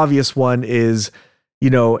course, the obvious one is,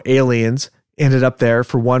 aliens ended up there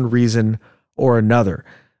for one reason or another.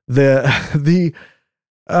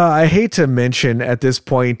 I hate to mention at this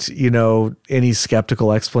point, any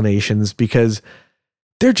skeptical explanations, because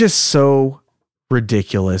they're just so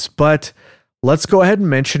ridiculous. But let's go ahead and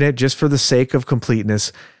mention it just for the sake of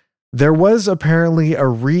completeness. There was apparently a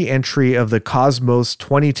re-entry of the Cosmos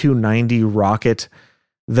 2290 rocket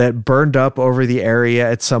that burned up over the area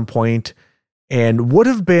at some point and would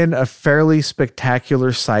have been a fairly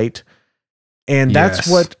spectacular sight. And that's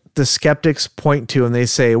what the skeptics point to. And they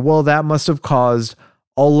say, well, that must have caused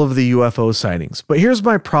all of the UFO sightings. But here's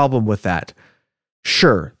my problem with that.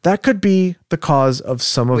 Sure, that could be the cause of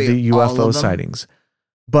some of the UFO sightings.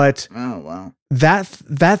 But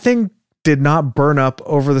that thing did not burn up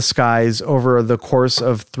over the skies over the course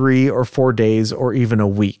of 3 or 4 days or even a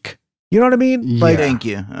week. You know what I mean? Yeah. Like, thank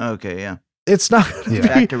you. Okay, yeah. It's not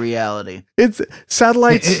back to reality. It's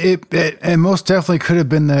satellites. It most definitely could have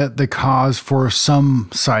been the cause for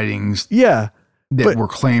some sightings. Yeah, that were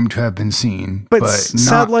claimed to have been seen, but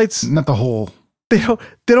satellites, not the whole. They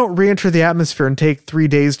don't re-enter the atmosphere and take 3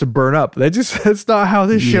 days to burn up. That's not how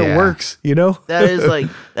this shit works. You know,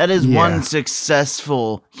 that is one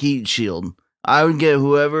successful heat shield. I would get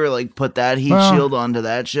whoever put that heat shield onto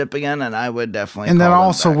that ship again, and I would definitely. And that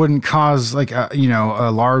also wouldn't cause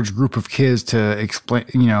a large group of kids to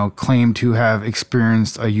claim to have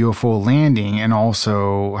experienced a UFO landing and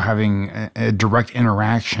also having a direct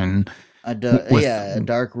interaction. A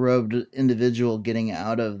dark robed individual getting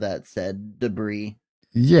out of that said debris.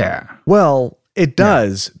 Yeah. Well, it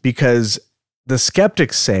does because the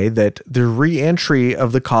skeptics say that the re-entry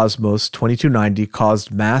of the Cosmos 2290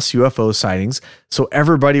 caused mass UFO sightings. So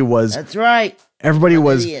everybody was... That's right. Everybody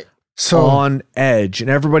was on edge and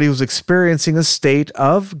everybody was experiencing a state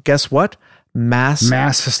of, guess what? Mass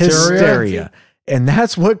hysteria. And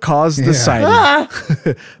that's what caused the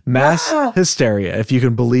sighting. Mass hysteria, if you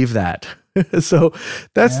can believe that. So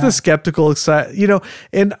that's the skeptical,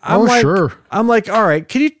 and I'm like, all right,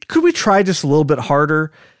 could we try just a little bit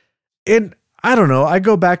harder? And I don't know. I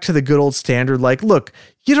go back to the good old standard. Like, look,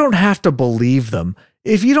 you don't have to believe them.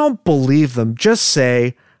 If you don't believe them, just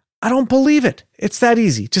say, I don't believe it. It's that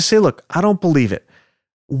easy. Just say, look, I don't believe it.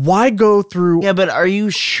 Why go through? Yeah, but are you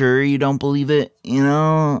sure you don't believe it?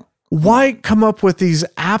 Why come up with these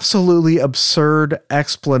absolutely absurd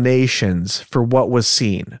explanations for what was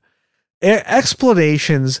seen?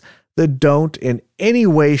 Explanations that don't in any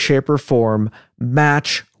way, shape, or form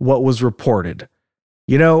match what was reported.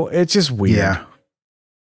 It's just weird. Yeah.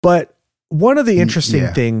 But one of the interesting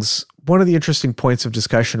things, one of the interesting points of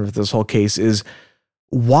discussion with this whole case is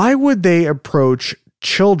why would they approach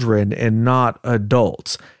children and not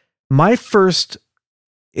adults? My first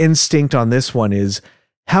instinct on this one is,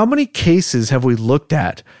 how many cases have we looked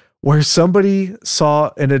at where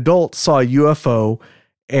an adult saw a UFO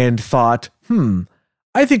and thought,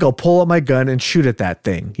 I think I'll pull out my gun and shoot at that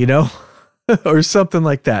thing, or something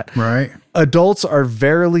like that. Right. Adults are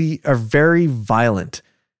very violent.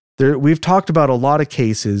 We've talked about a lot of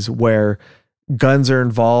cases where guns are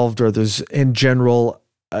involved, or there's in general,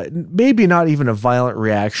 maybe not even a violent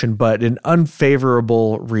reaction, but an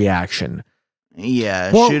unfavorable reaction.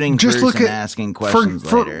 Yeah, shooting first and asking questions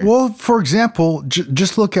later. For example,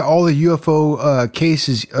 just look at all the UFO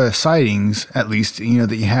cases, sightings, at least, that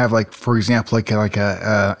you have, for example,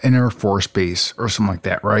 an Air Force base or something like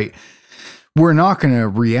that, right? We're not going to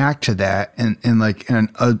react to that in an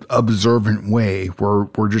observant way where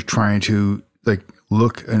we're just trying to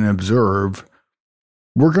look and observe.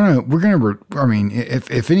 If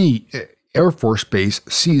any Air Force base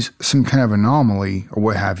sees some kind of anomaly or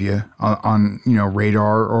what have you on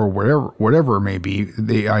radar or whatever it may be,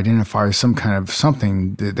 they identify some kind of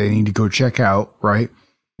something that they need to go check out, right?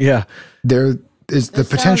 Yeah. There is the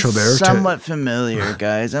potential there. Somewhat familiar,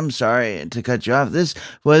 guys. I'm sorry to cut you off. This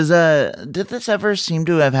was did this ever seem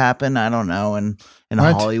to have happened? I don't know, in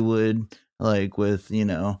Hollywood, with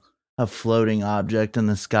a floating object in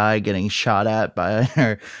the sky getting shot at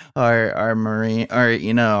by our marine, or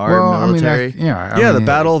our military. The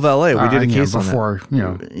Battle of LA. We did a case before,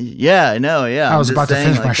 on that. Yeah, I know. Yeah, I was about to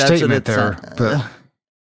finish my statement there, but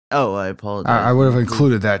I apologize. I would have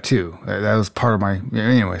included that too. That was part of my.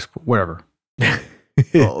 Anyways, whatever. Please,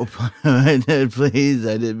 I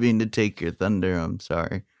didn't mean to take your thunder. I'm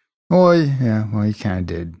sorry. Well, you kind of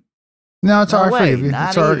did. No, it's all right for you.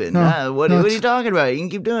 Not even. What are you talking about? You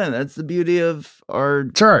can keep doing it. That's the beauty of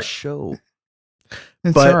our show.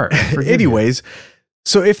 It's all right. Anyways,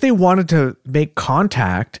 so if they wanted to make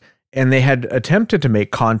contact and they had attempted to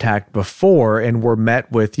make contact before and were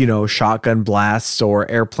met with, shotgun blasts or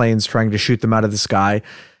airplanes trying to shoot them out of the sky,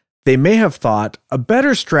 they may have thought a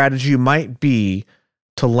better strategy might be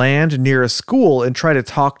to land near a school and try to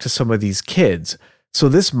talk to some of these kids. So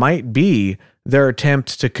this might be their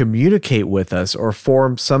attempt to communicate with us or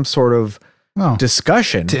form some sort of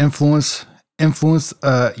discussion to influence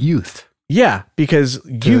youth. Yeah, because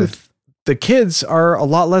youth, the kids are a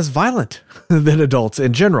lot less violent than adults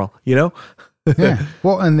in general, you know? Yeah.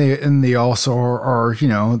 Well, and they also are,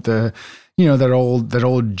 that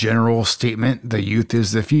old general statement, the youth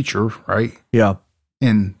is the future, right? Yeah.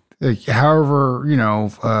 And however,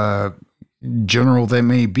 general that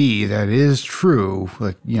may be, that is true.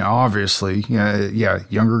 Like, obviously,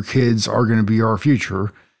 younger kids are going to be our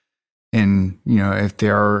future. And,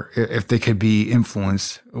 if they could be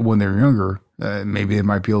influenced when they're younger, maybe they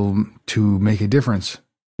might be able to make a difference.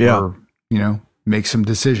 Yeah. Or, make some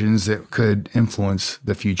decisions that could influence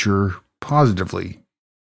the future positively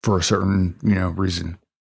for a certain, reason.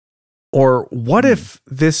 Or what if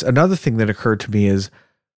another thing that occurred to me is,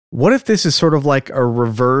 what if this is sort of like a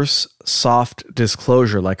reverse soft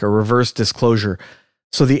disclosure, like a reverse disclosure?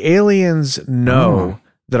 So the aliens know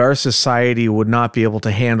that our society would not be able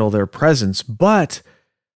to handle their presence, but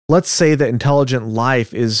let's say that intelligent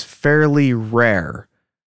life is fairly rare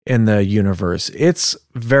in the universe. It's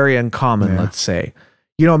very uncommon, let's say.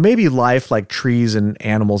 Maybe life like trees and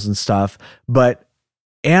animals and stuff, but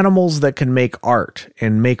animals that can make art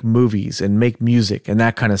and make movies and make music and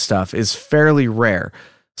that kind of stuff is fairly rare.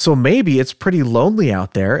 So maybe it's pretty lonely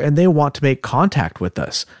out there and they want to make contact with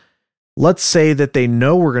us. Let's say that they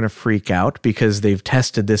know we're going to freak out because they've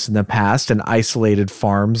tested this in the past and isolated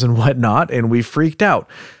farms and whatnot, and we freaked out.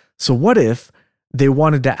 So what if they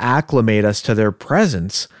wanted to acclimate us to their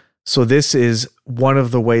presence? So this is one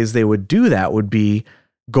of the ways they would do that, would be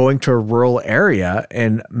going to a rural area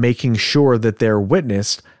and making sure that they're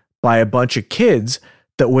witnessed by a bunch of kids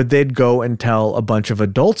that would then go and tell a bunch of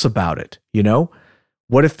adults about it,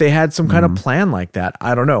 What if they had some kind of plan like that?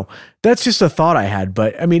 I don't know. That's just a thought I had.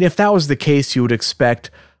 But I mean, if that was the case, you would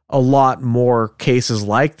expect a lot more cases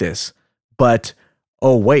like this. But,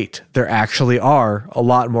 oh, wait, there actually are a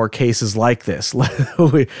lot more cases like this.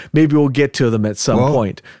 Maybe we'll get to them at some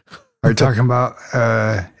point. Are you talking about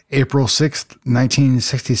April 6th,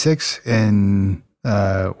 1966 in,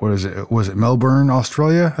 what is it? Was it Melbourne,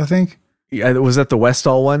 Australia, I think? Yeah, was that the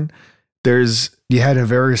Westall one? You had a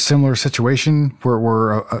very similar situation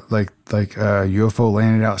where a UFO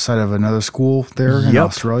landed outside of another school there in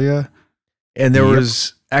Australia. And there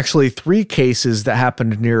was actually 3 cases that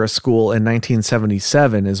happened near a school in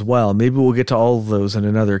 1977 as well. Maybe we'll get to all of those in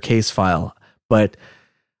another case file. But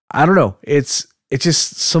I don't know. It's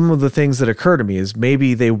just some of the things that occur to me is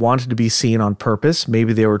maybe they wanted to be seen on purpose.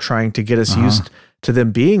 Maybe they were trying to get us used to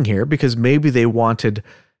them being here because maybe they wanted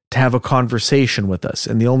to have a conversation with us.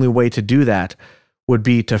 And the only way to do that would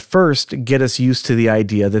be to first get us used to the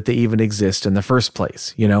idea that they even exist in the first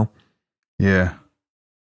place, Yeah.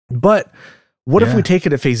 But what if we take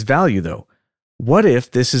it at face value, though? What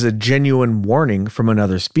if this is a genuine warning from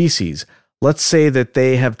another species? Let's say that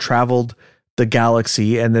they have traveled the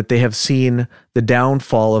galaxy and that they have seen the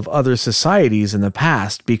downfall of other societies in the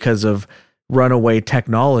past because of runaway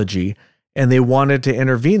technology, and they wanted to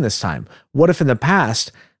intervene this time. What if in the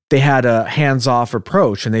past they had a hands-off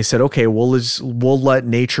approach and they said, okay, we'll let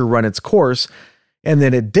nature run its course. And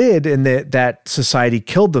then it did, and that society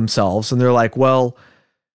killed themselves. And they're like, well,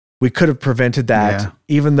 we could have prevented that,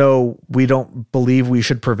 even though we don't believe we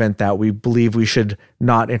should prevent that. We believe we should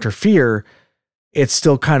not interfere. It's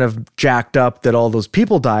still kind of jacked up that all those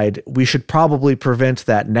people died. We should probably prevent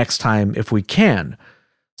that next time if we can.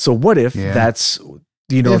 So what if that's,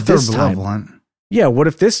 if this time? Yeah, what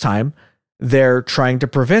if this time they're trying to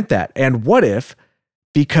prevent that? And what if,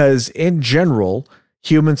 because in general,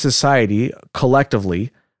 human society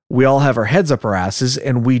collectively, we all have our heads up our asses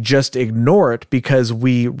and we just ignore it because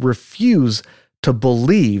we refuse to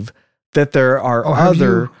believe that there are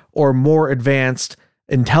other or more advanced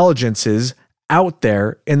intelligences out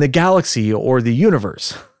there in the galaxy or the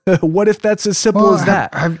universe? What if that's as simple as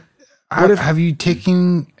that? Have you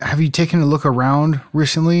taken a look around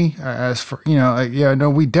recently? As for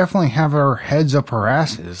we definitely have our heads up our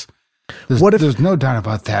asses. There's no doubt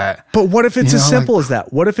about that. But what if it's as simple as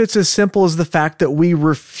that? What if it's as simple as the fact that we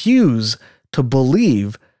refuse to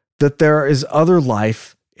believe that there is other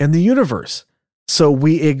life in the universe? So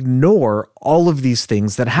we ignore all of these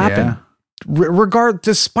things that happen,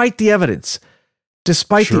 despite the evidence,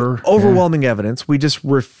 despite the overwhelming evidence, we just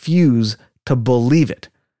refuse to believe it.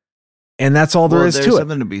 And that's all there is to it. There's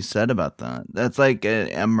something to be said about that. That's like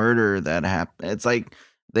a murder that happened. It's like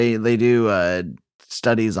they do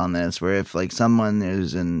studies on this where if like someone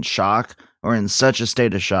is in shock or in such a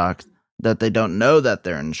state of shock that they don't know that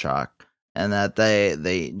they're in shock and that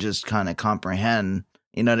they just kind of comprehend,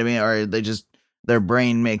 you know what I mean? Or their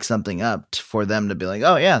brain makes something up for them to be like,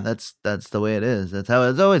 oh yeah, that's the way it is. That's how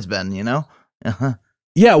it's always been,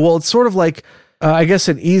 Yeah, well, it's sort of like, I guess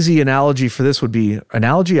an easy analogy for this would be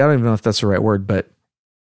analogy. I don't even know if that's the right word, but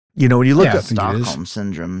when you look at Stockholm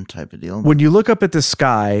syndrome type of deal. When you look up at the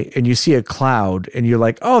sky and you see a cloud and you're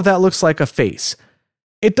like, oh, that looks like a face.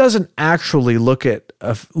 It doesn't actually look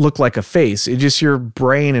like a face. It just, your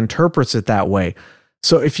brain interprets it that way.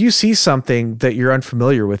 So if you see something that you're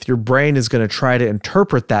unfamiliar with, your brain is going to try to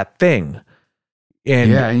interpret that thing.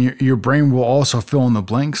 And your brain will also fill in the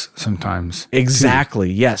blanks sometimes. Exactly.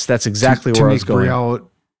 Too. Yes, that's exactly where I was going.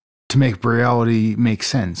 To make reality make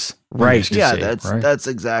sense. Right. Yeah, that's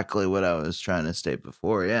exactly what I was trying to state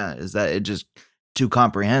before. Yeah, is that it just, to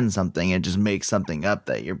comprehend something, it just makes something up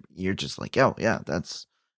that you're just like, that's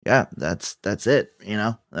it.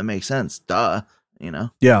 That makes sense. Duh.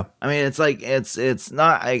 Yeah. I mean, it's like, it's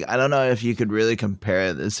not, I don't know if you could really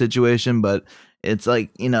compare this situation, but it's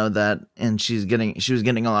like, that, and she was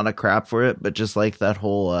getting a lot of crap for it, but just like that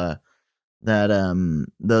whole,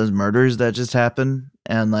 those murders that just happened,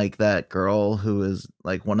 and like that girl who was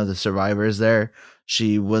like one of the survivors there,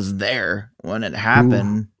 she was there when it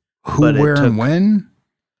happened. Who where, and when?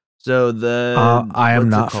 So I am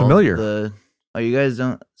not familiar. You guys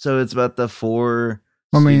don't? So it's about the 4.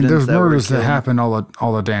 I mean, there's murders that happen all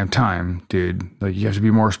the damn time, dude. Like, you have to be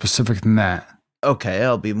more specific than that. Okay,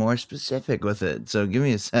 I'll be more specific with it. So give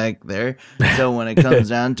me a sec there. So when it comes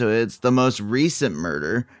down to it, it's the most recent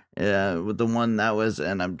murder. With the one that was,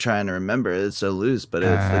 and I'm trying to remember, it's so loose, but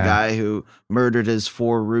it's the guy who murdered his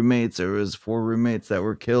 4 roommates. There was 4 roommates that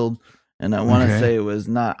were killed, and I want to say it was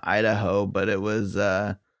not Idaho, but it was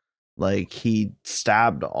like he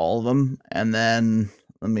stabbed all of them, and then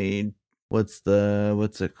what's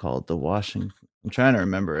it called? The Washington. I'm trying to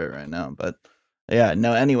remember it right now, but yeah,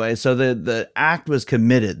 no. Anyway, so the act was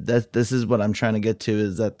committed. This is what I'm trying to get to,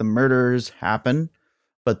 is that the murders happened.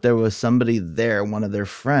 But there was somebody there, one of their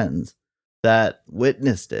friends, that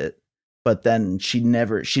witnessed it. But then she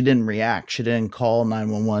didn't react. She didn't call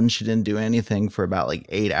 911. She didn't do anything for about like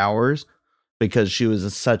 8 hours because she was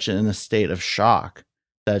in a state of shock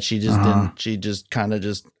that she just didn't. She just kind of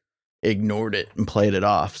just ignored it and played it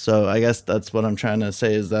off. So I guess that's what I'm trying to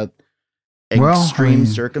say, is that extreme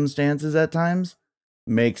circumstances at times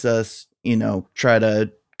makes us, try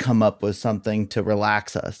to come up with something to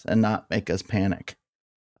relax us and not make us panic.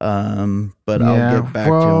 But I'll get back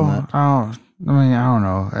to you on that. I don't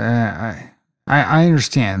know. I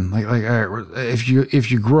understand. Like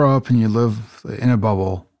if you grow up and you live in a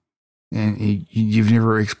bubble and you've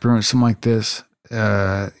never experienced something like this,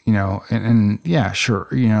 and yeah, sure.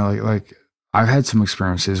 Like I've had some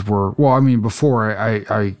experiences where, before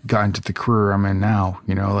I got into the career I'm in now,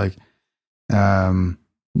 I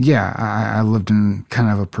lived in kind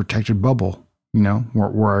of a protected bubble.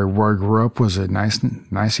 Where I grew up was a nice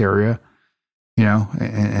area,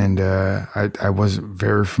 and I wasn't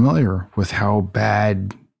very familiar with how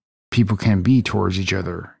bad people can be towards each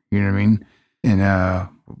other. You know what I mean? And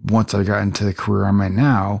once I got into the career I'm in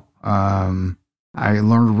now, I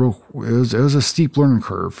learned it was a steep learning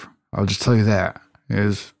curve. I'll just tell you that. It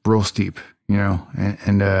was real steep,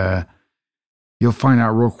 and you'll find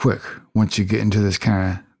out real quick once you get into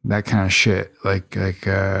that kind of shit. Like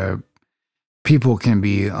people can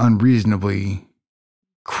be unreasonably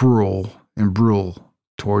cruel and brutal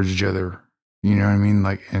towards each other. You know what I mean?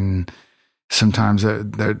 Like, and sometimes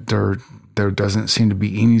there doesn't seem to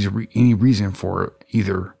be any reason for it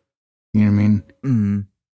either. You know what I mean? Mm-hmm.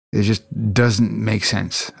 It just doesn't make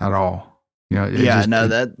sense at all.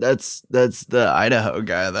 That's the Idaho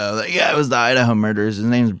guy though. It was the Idaho murders. His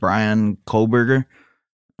name's Bryan Kohberger.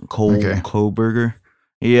 Kohberger.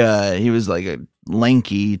 Yeah, he was like a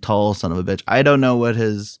lanky, tall son of a bitch. I don't know what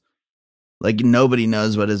nobody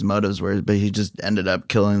knows what his motives were, but he just ended up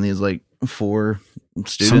killing these 4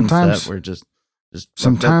 students that were just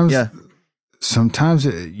sometimes. Sometimes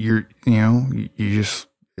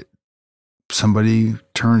somebody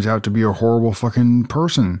turns out to be a horrible fucking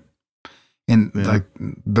person, and there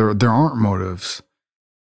aren't motives.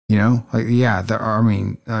 There are. I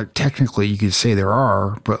mean, technically you could say there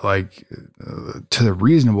are, but to the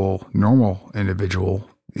reasonable, normal individual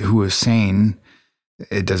who is sane,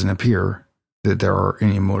 it doesn't appear that there are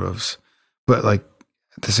any motives. But at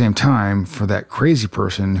the same time, for that crazy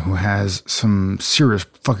person who has some serious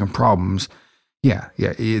fucking problems,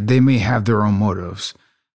 they may have their own motives,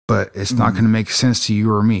 but it's not going to make sense to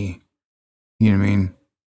you or me. You know what I mean?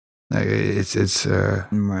 It's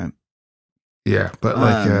right. Yeah, but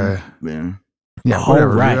whatever.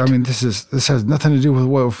 Right. I mean, this has nothing to do with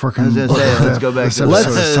what fucking. I was gonna say,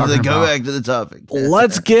 let's go back to the topic.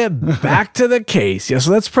 Let's get back to the case. Yeah,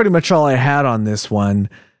 so that's pretty much all I had on this one.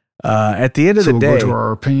 At the end of the day, we'll go to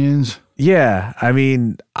our opinions. Yeah. I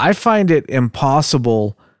mean, I find it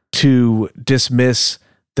impossible to dismiss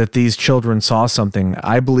that these children saw something.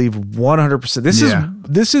 I believe 100%.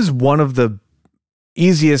 This is one of the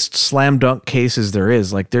easiest slam dunk cases there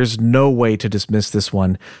is. Like, there's no way to dismiss this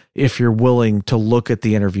one if you're willing to look at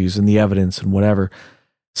the interviews and the evidence and whatever.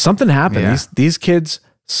 Something happened. Yeah. These kids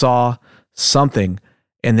saw something,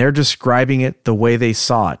 and they're describing it the way they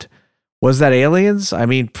saw it. Was that aliens? I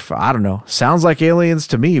mean, I don't know. Sounds like aliens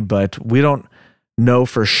to me, but we don't know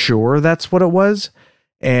for sure that's what it was.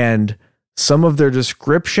 And some of their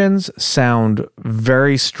descriptions sound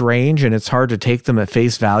very strange, and it's hard to take them at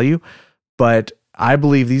face value. But I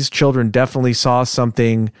believe these children definitely saw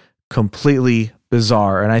something completely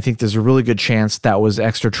bizarre, and I think there's a really good chance that was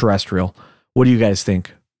extraterrestrial. What do you guys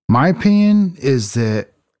think? My opinion is that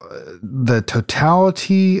the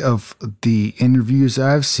totality of the interviews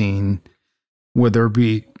I've seen, whether it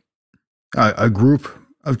be a group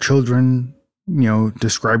of children,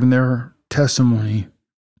 describing their testimony.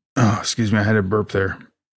 Oh, excuse me, I had a burp there.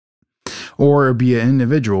 Or it be an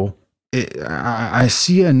individual. I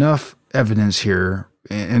see enough evidence here,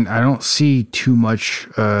 and I don't see too much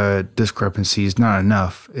discrepancies, not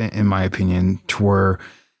enough, in my opinion, to where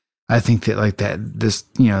I think that this,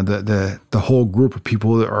 the whole group of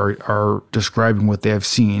people that are describing what they have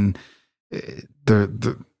seen,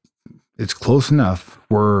 it's close enough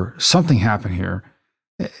where something happened here.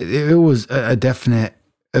 It was a definite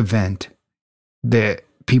event that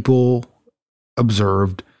people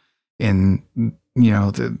observed, and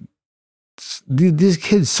these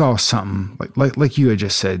kids saw something like you had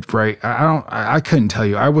just said, right? I couldn't tell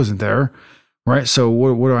you, I wasn't there, right? So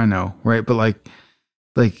what do I know, right? But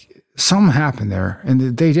like something happened there,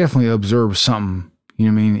 and they definitely observed something, you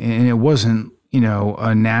know what I mean? And it wasn't,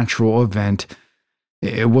 a natural event.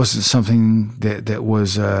 It wasn't something that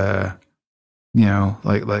was, it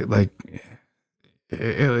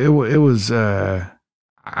was,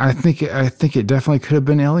 I think it definitely could have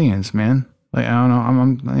been aliens, man. Like, I don't know.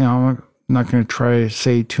 I'm not going to try to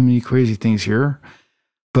say too many crazy things here,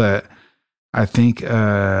 but I think,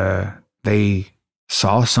 they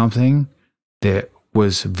saw something that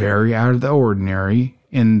was very out of the ordinary,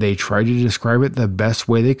 and they tried to describe it the best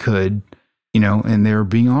way they could, and they were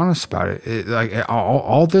being honest about it. Like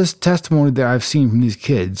all this testimony that I've seen from these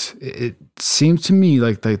kids, it seems to me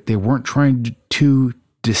like they weren't trying to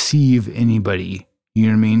deceive anybody. You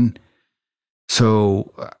know what I mean?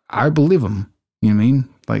 So I believe them. You know what I mean?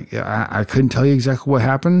 Like, I couldn't tell you exactly what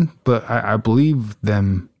happened, but I believe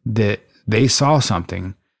them that they saw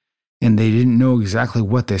something, and they didn't know exactly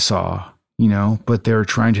what they saw, but they were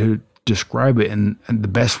trying to describe it in the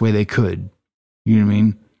best way they could. You know what I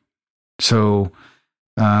mean? So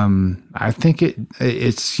I think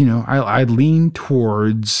it's, I lean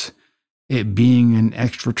towards it being an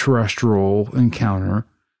extraterrestrial encounter.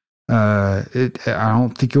 I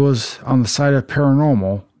don't think it was on the side of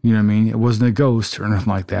paranormal. You know what I mean? It wasn't a ghost or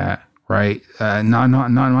nothing like that, right? Not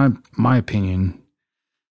in my opinion.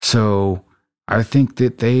 So I think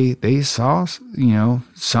that they saw,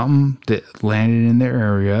 something that landed in their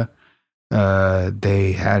area.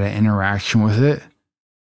 They had an interaction with it,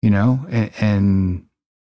 and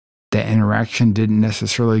the interaction didn't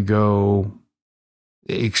necessarily go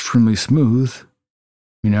extremely smooth,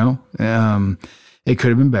 it could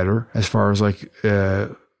have been better as far as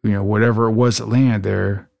whatever it was that landed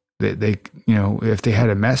there, that they, if they had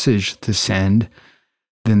a message to send,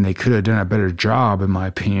 then they could have done a better job, in my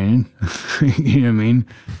opinion. You know what I mean?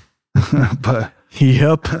 But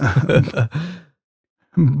yep.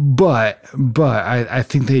 But I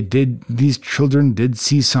think these children did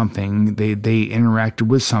see something. They interacted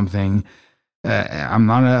with something. I'm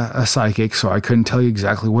not a psychic, so I couldn't tell you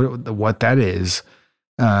exactly what that is.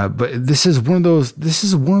 But this is one of those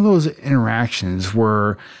interactions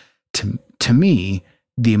where, to me,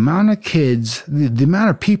 the amount of kids, the amount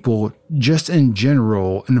of people just in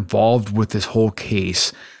general involved with this whole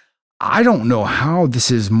case, I don't know how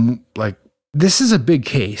this is this is a big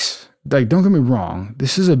case. Like, don't get me wrong.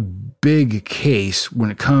 This is a big case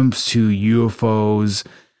when it comes to UFOs,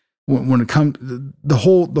 when it comes the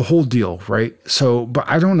whole deal, right? So, but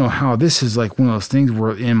I don't know how this is like one of those things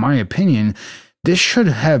where, in my opinion, this should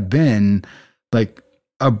have been like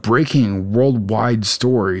a breaking worldwide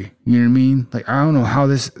story. You know what I mean? Like, I don't know how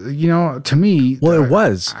this, to me. Well, it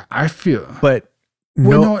was. I feel. But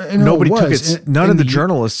nobody took it. None of the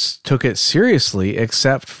journalists took it seriously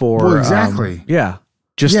except for. Well, exactly.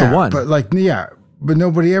 Just the one. But but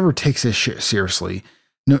nobody ever takes this shit seriously.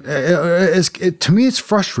 No, to me, it's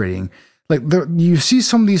frustrating. Like, you see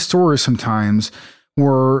some of these stories sometimes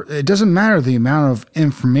where it doesn't matter the amount of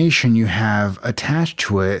information you have attached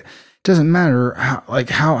to it. doesn't matter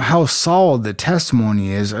how solid the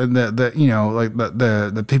testimony is,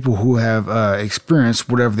 the people who have experienced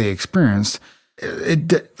whatever they experienced.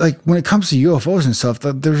 Like when it comes to UFOs and stuff,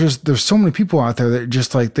 there's so many people out there that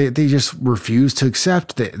just like they just refuse to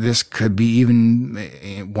accept that this could be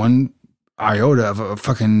even one iota of a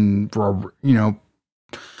fucking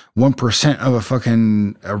 1% of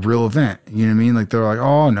a real event. You know what I mean? Like they're like,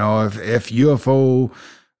 oh no, if UFO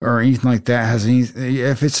or anything like that has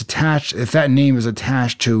if it's attached, if that name is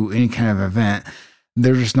attached to any kind of event,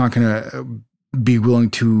 they're just not going to be willing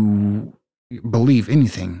to believe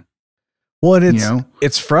anything. Well, and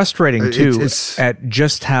it's frustrating too at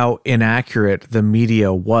just how inaccurate the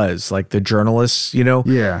media was. Like the journalists,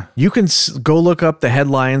 yeah, you can go look up the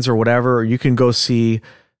headlines or whatever, or you can go see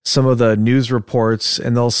some of the news reports,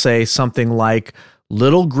 and they'll say something like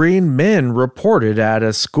little green men reported at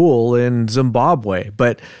a school in Zimbabwe.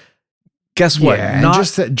 But guess what? Yeah, not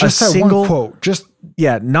just that one quote.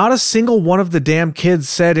 Not a single one of the damn kids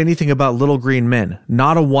said anything about little green men.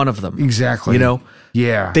 Not a one of them. Exactly.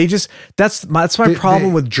 Yeah. They just that's my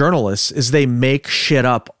problem with journalists is they make shit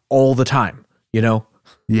up all the time,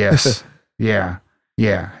 Yes. Yeah.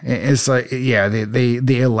 Yeah. It's like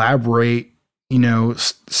they elaborate,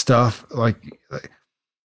 stuff like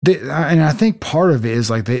and I think part of it is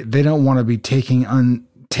like they don't want to be taken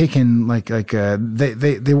they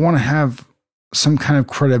want to have some kind of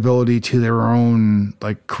credibility to their own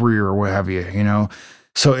like career or what have you,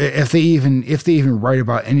 So if they even write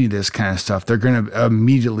about any of this kind of stuff, they're going to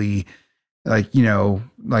immediately write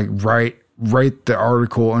the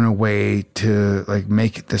article in a way to like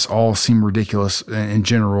make this all seem ridiculous in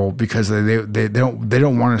general, because they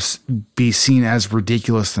don't want to be seen as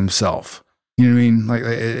ridiculous themselves. You know what I mean? Like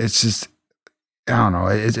it's just, I don't know.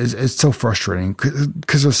 It's so frustrating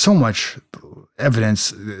because there's so much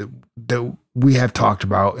evidence that we have talked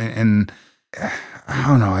about, and I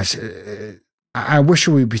don't know. I wish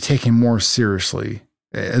it would be taken more seriously,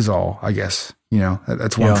 is all, I guess.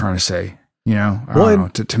 That's what I'm trying to say. I don't know,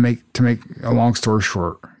 to make a long story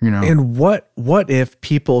short, And what if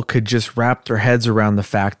people could just wrap their heads around the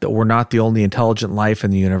fact that we're not the only intelligent life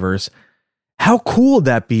in the universe? How cool would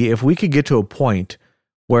that be if we could get to a point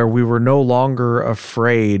where we were no longer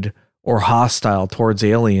afraid or hostile towards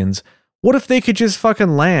aliens? What if they could just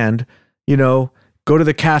fucking land, go to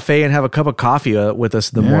the cafe and have a cup of coffee with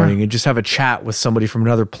us in the morning and just have a chat with somebody from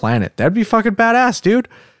another planet? That'd be fucking badass, dude.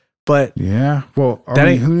 But yeah, well,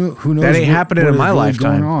 who knows? That ain't happening in my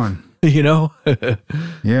lifetime. On. Yeah.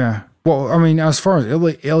 Well, I mean, as far as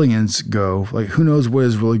aliens go, like who knows what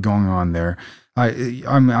is really going on there?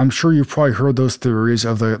 I'm sure you've probably heard those theories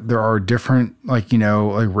of there are different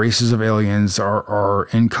races of aliens are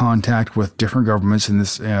in contact with different governments in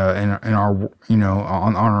this in our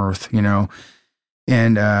on Earth,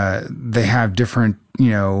 and they have different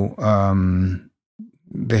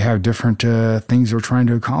things they're trying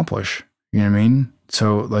to accomplish. You know what I mean?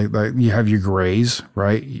 So like you have your grays,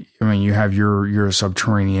 right? I mean, you have your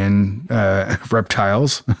subterranean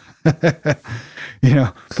reptiles. But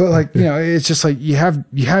it's just like you have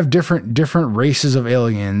different races of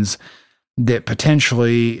aliens that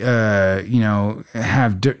potentially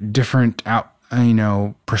have different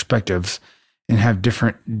perspectives and have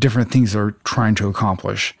different things they're trying to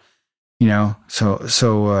accomplish. So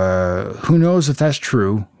who knows if that's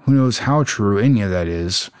true? Who knows how true any of that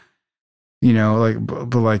is? I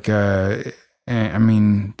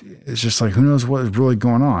mean, it's just like, who knows what is really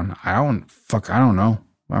going on? I don't know.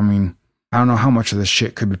 I mean, I don't know how much of this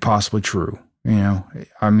shit could be possibly true.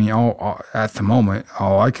 I mean, at the moment,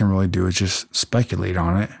 all I can really do is just speculate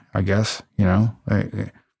on it, I guess, Yeah.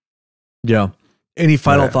 Any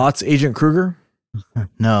final thoughts, Agent Kruger?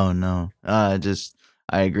 No. I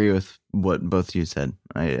agree with what both you said.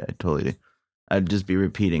 I totally do. I'd just be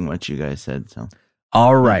repeating what you guys said. So,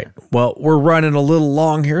 all right. Well, we're running a little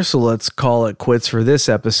long here, so let's call it quits for this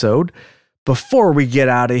episode. Before we get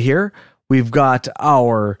out of here, we've got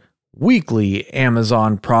our weekly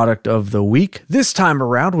Amazon product of the week. This time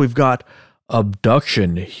around, we've got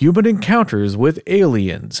Abduction: Human Encounters with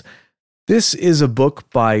Aliens. This is a book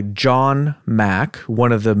by John Mack,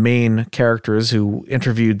 one of the main characters who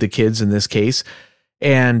interviewed the kids in this case.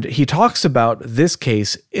 And he talks about this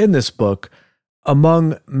case in this book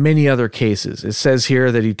among many other cases. It says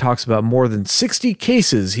here that he talks about more than 60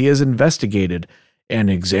 cases he has investigated and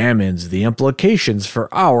examines the implications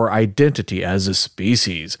for our identity as a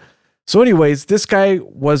species. So anyways, this guy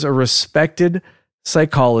was a respected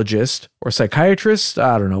psychologist or psychiatrist,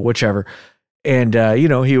 I don't know, whichever. And,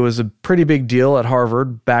 he was a pretty big deal at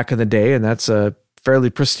Harvard back in the day, and that's a fairly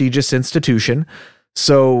prestigious institution.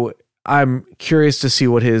 So I'm curious to see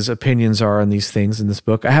what his opinions are on these things in this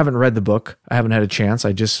book. I haven't read the book. I haven't had a chance.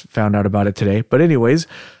 I just found out about it today. But anyways,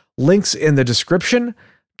 links in the description.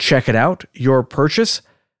 Check it out. Your purchase.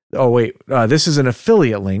 Oh, wait. This is an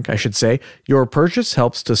affiliate link, I should say. Your purchase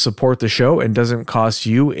helps to support the show and doesn't cost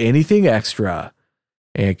you anything extra.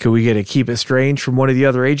 And could we get a Keep It Strange from one of the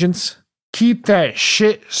other agents? Keep that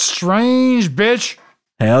shit strange, bitch.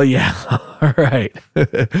 Hell yeah. All right.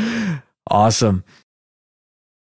 Awesome.